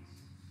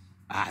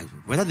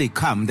 Whether they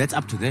come, that's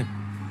up to them.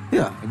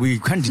 Yeah. We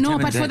can't determine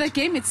No, but that. for the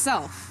game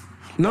itself,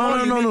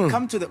 No.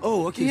 Come to the.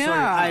 Oh, okay. Yeah.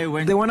 Sorry, I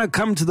went. They want to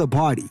come to the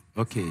party.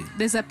 Okay.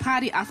 there's a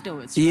party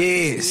afterwards. right?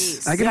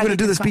 Yes. I can Yeah, going to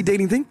they do the can speed come.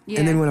 dating thing Yeah.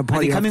 and then want to Are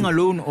party. they coming after.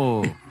 alone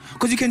or?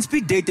 Because you can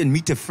speed date and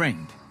meet a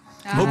friend.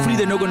 Hopefully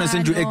they're not gonna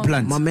send you no.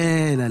 eggplants. My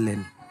man,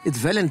 Alan. It's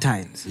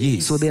Valentine's.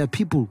 Yes. So there are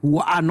people who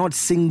are not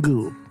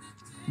single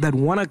that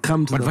want to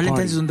come to But the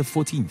Valentine's is party. on the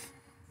 14th.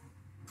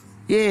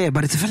 Yeah,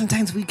 but it's a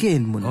Valentine's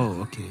weekend, man.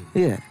 Oh, okay.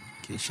 Yeah.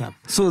 Okay, sharp.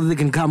 So they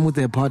can come with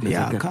their partners.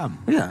 Yeah, okay. come.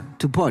 Yeah,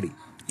 to party.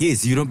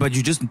 Yes, you don't. But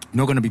you're just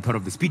not gonna be part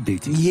of the speed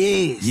dating.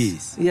 Yes.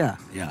 Yes. Yeah.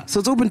 Yeah. So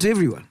it's open to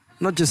everyone,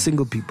 not just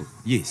single people.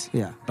 Yes.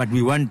 Yeah. But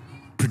we want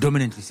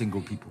predominantly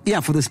single people. Yeah,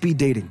 for the speed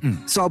dating.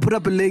 So I'll put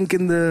up a link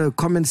in the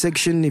comment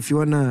section if you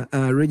want to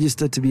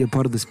register to be a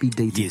part of the speed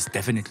dating. Yes,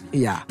 definitely.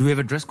 Yeah. Do we have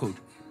a dress code?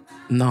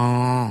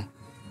 No.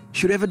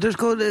 Should I have a dress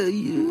code?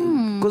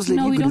 Ghost lady,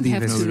 No, you we go to don't the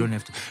have event. No, we don't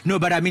have to. No,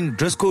 but I mean,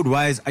 dress code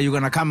wise, are you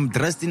gonna come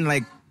dressed in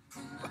like,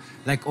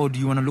 or do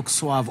you wanna look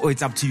suave? Or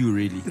it's up to you,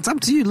 really. It's up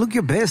to you. Look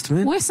your best,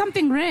 man. Wear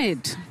something red.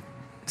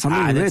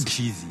 Something red. That's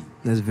cheesy.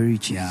 That's very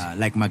cheesy. Yeah,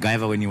 like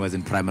MacGyver when he was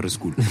in primary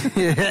school.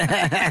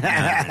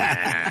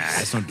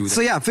 Let's not do that.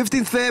 So yeah,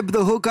 15th Feb,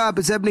 the hookup.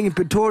 It's happening in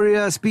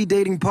Pretoria. Speed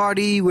dating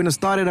party. We're gonna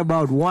start at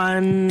about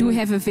 1. Do we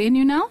have a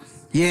venue now?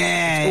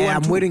 Yeah,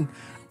 I'm 012. waiting.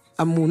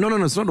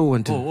 No, it's not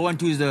 012. Oh,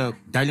 012 is the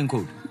dialing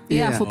code.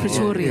 Yeah, Yeah. for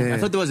Pretoria. Yeah. I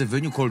thought there was a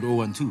venue called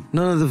 012.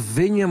 No, the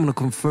venue I'm gonna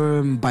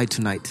confirm by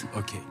tonight.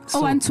 Okay.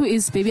 Oh, and two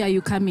is baby, are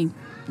you coming?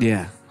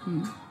 Yeah.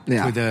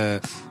 Yeah. With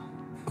the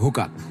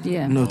hookup.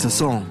 Yeah. No, it's a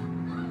song.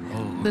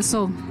 The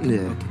song.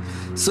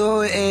 Yeah.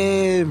 So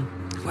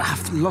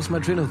I've lost my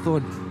train of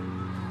thought.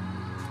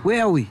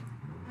 Where are we?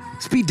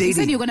 Speed You said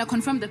dating. you're gonna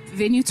confirm the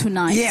venue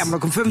tonight. Yeah, I'm gonna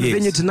confirm the Yes.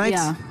 venue tonight.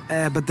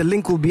 Yeah. But the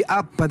link will be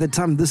up by the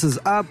time this is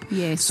up.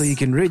 Yes. So you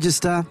can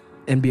register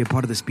and be a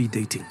part of the speed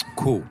dating.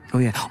 Cool. Oh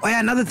yeah.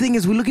 Another thing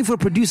is we're looking for a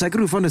producer. I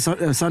could have found a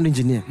sound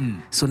engineer.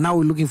 So now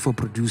we're looking for a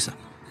producer.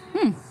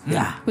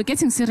 Yeah. We're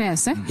getting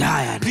serious, eh?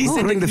 Yeah. Please Oh,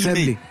 send ring an the email.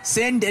 family.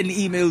 Send an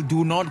email.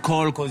 Do not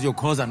call because your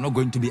calls are not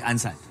going to be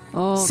answered.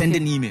 Oh, Send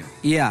okay. an email.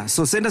 Yeah,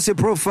 so send us your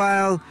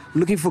profile. We're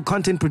looking for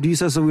content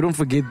producers so we don't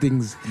forget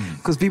things.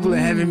 Because people are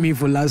having me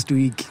for last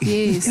week.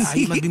 Yes. Yeah,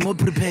 you must be more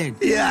prepared.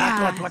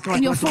 Yeah.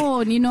 And your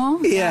phone, you know?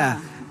 Yeah.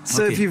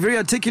 So Okay. if you're very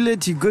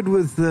articulate, you're good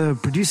with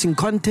producing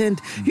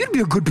content, you'd be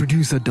a good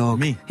producer, dog.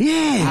 Me?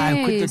 Yeah. I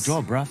quit the Yes.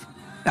 job, bruv.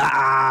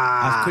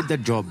 Ah. I've quit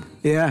that job.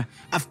 Yeah.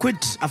 I've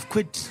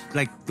quit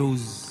like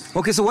those.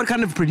 Okay, so what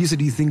kind of producer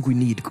do you think we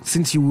need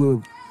since you were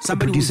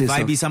Somebody a who's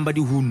producer? vibey,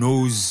 somebody who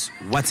knows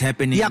what's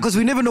happening. Yeah, because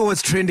we never know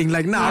what's trending.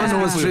 Like now, I don't know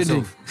Yeah. what's Speak for trending.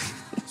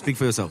 yourself. Speak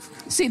for yourself.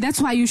 See,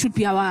 that's why you should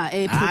be our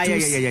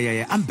producer.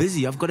 Yeah. I'm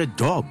busy. I've got a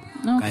job.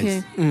 Okay.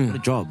 Guys. I've got a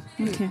job.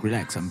 Okay.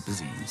 Relax. I'm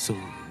busy. So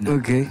no.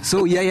 Okay,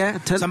 so yeah.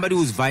 Somebody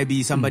who's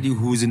vibey, somebody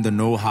who's in the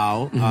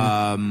know-how,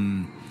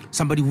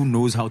 somebody who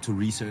knows how to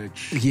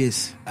research.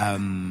 Yes.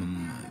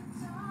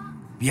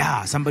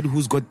 Yeah, somebody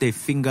who's got their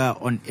finger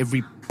on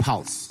every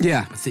pulse.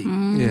 Yeah. I say.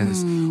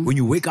 Yes. When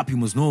you wake up, you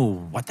must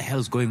know what the hell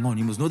is going on.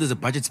 You must know there's a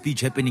budget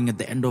speech happening at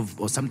the end of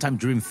or sometime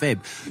during Feb.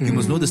 You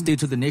must know the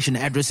State of the Nation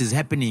address is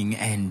happening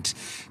and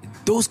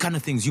those kind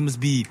of things. You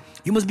must be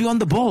on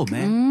the ball,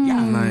 man.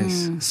 Yeah.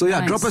 Nice. So yeah,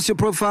 Nice. drop us your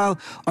profile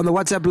on the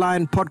WhatsApp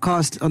line,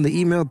 podcast on the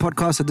email,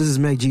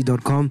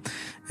 podcast@thisismacg.com.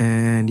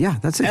 And yeah,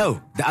 that's it.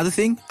 Oh, the other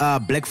thing,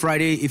 Black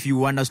Friday, if you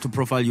want us to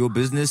profile your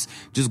business,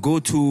 just go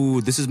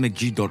to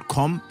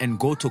thisismacg.com and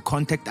go to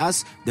contact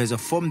us. There's a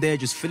form there,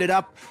 just fill it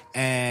up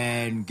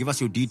and give us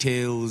your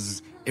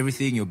details,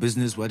 everything, your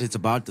business, what it's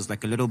about. There's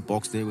like a little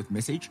box there with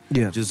message.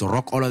 Yeah. Just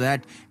rock all of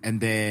that.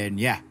 And then,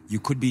 yeah, you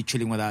could be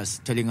chilling with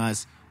us, telling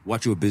us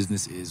what your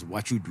business is,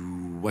 what you do,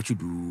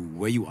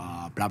 where you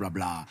are, blah, blah,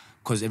 blah.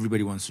 Because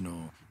everybody wants to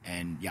know.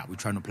 And yeah, we're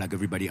trying to plug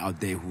everybody out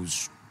there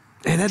who's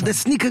Hey, the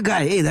sneaker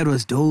guy, hey, that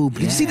was dope.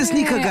 Did you see the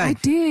sneaker Yeah, guy? I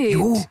did.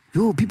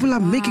 Yo, people are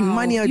making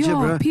money out here,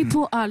 bro.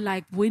 People are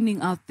like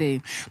winning out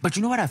there. But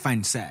you know what I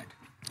find sad?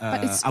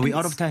 But it's- Are we out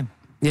it's- of time?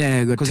 Yeah,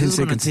 I got Because 10 this is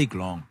going to seconds. take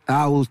long.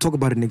 I will talk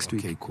about it next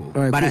week. Okay, cool.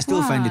 All right, But cool. I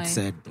still find Why? it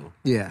sad though.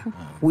 Yeah.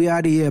 We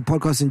out of here.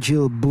 Podcast and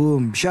chill.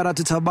 Boom. Shout out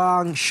to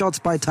Tabang. Shots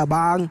by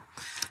Tabang.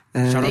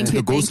 Shout out Thank to you.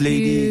 the ghost thank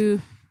lady.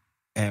 you.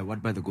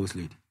 What by the ghost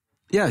lady?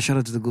 Yeah, shout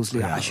out to the ghost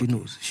lady. Yeah, She okay.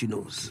 knows. She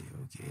knows.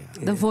 Okay,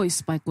 yeah. The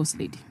voice by Ghost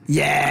Lady.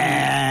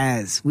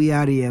 Yes. We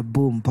out of here.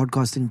 Boom.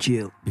 Podcast and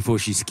chill. Before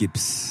she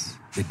skips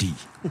the D.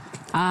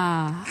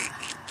 Yeah,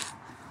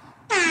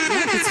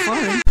 it's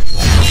foreign.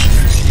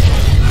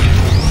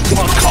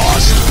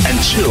 Podcast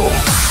and chill.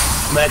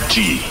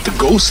 MacG, the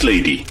Ghost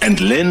Lady, and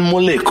Len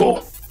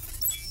Moleko.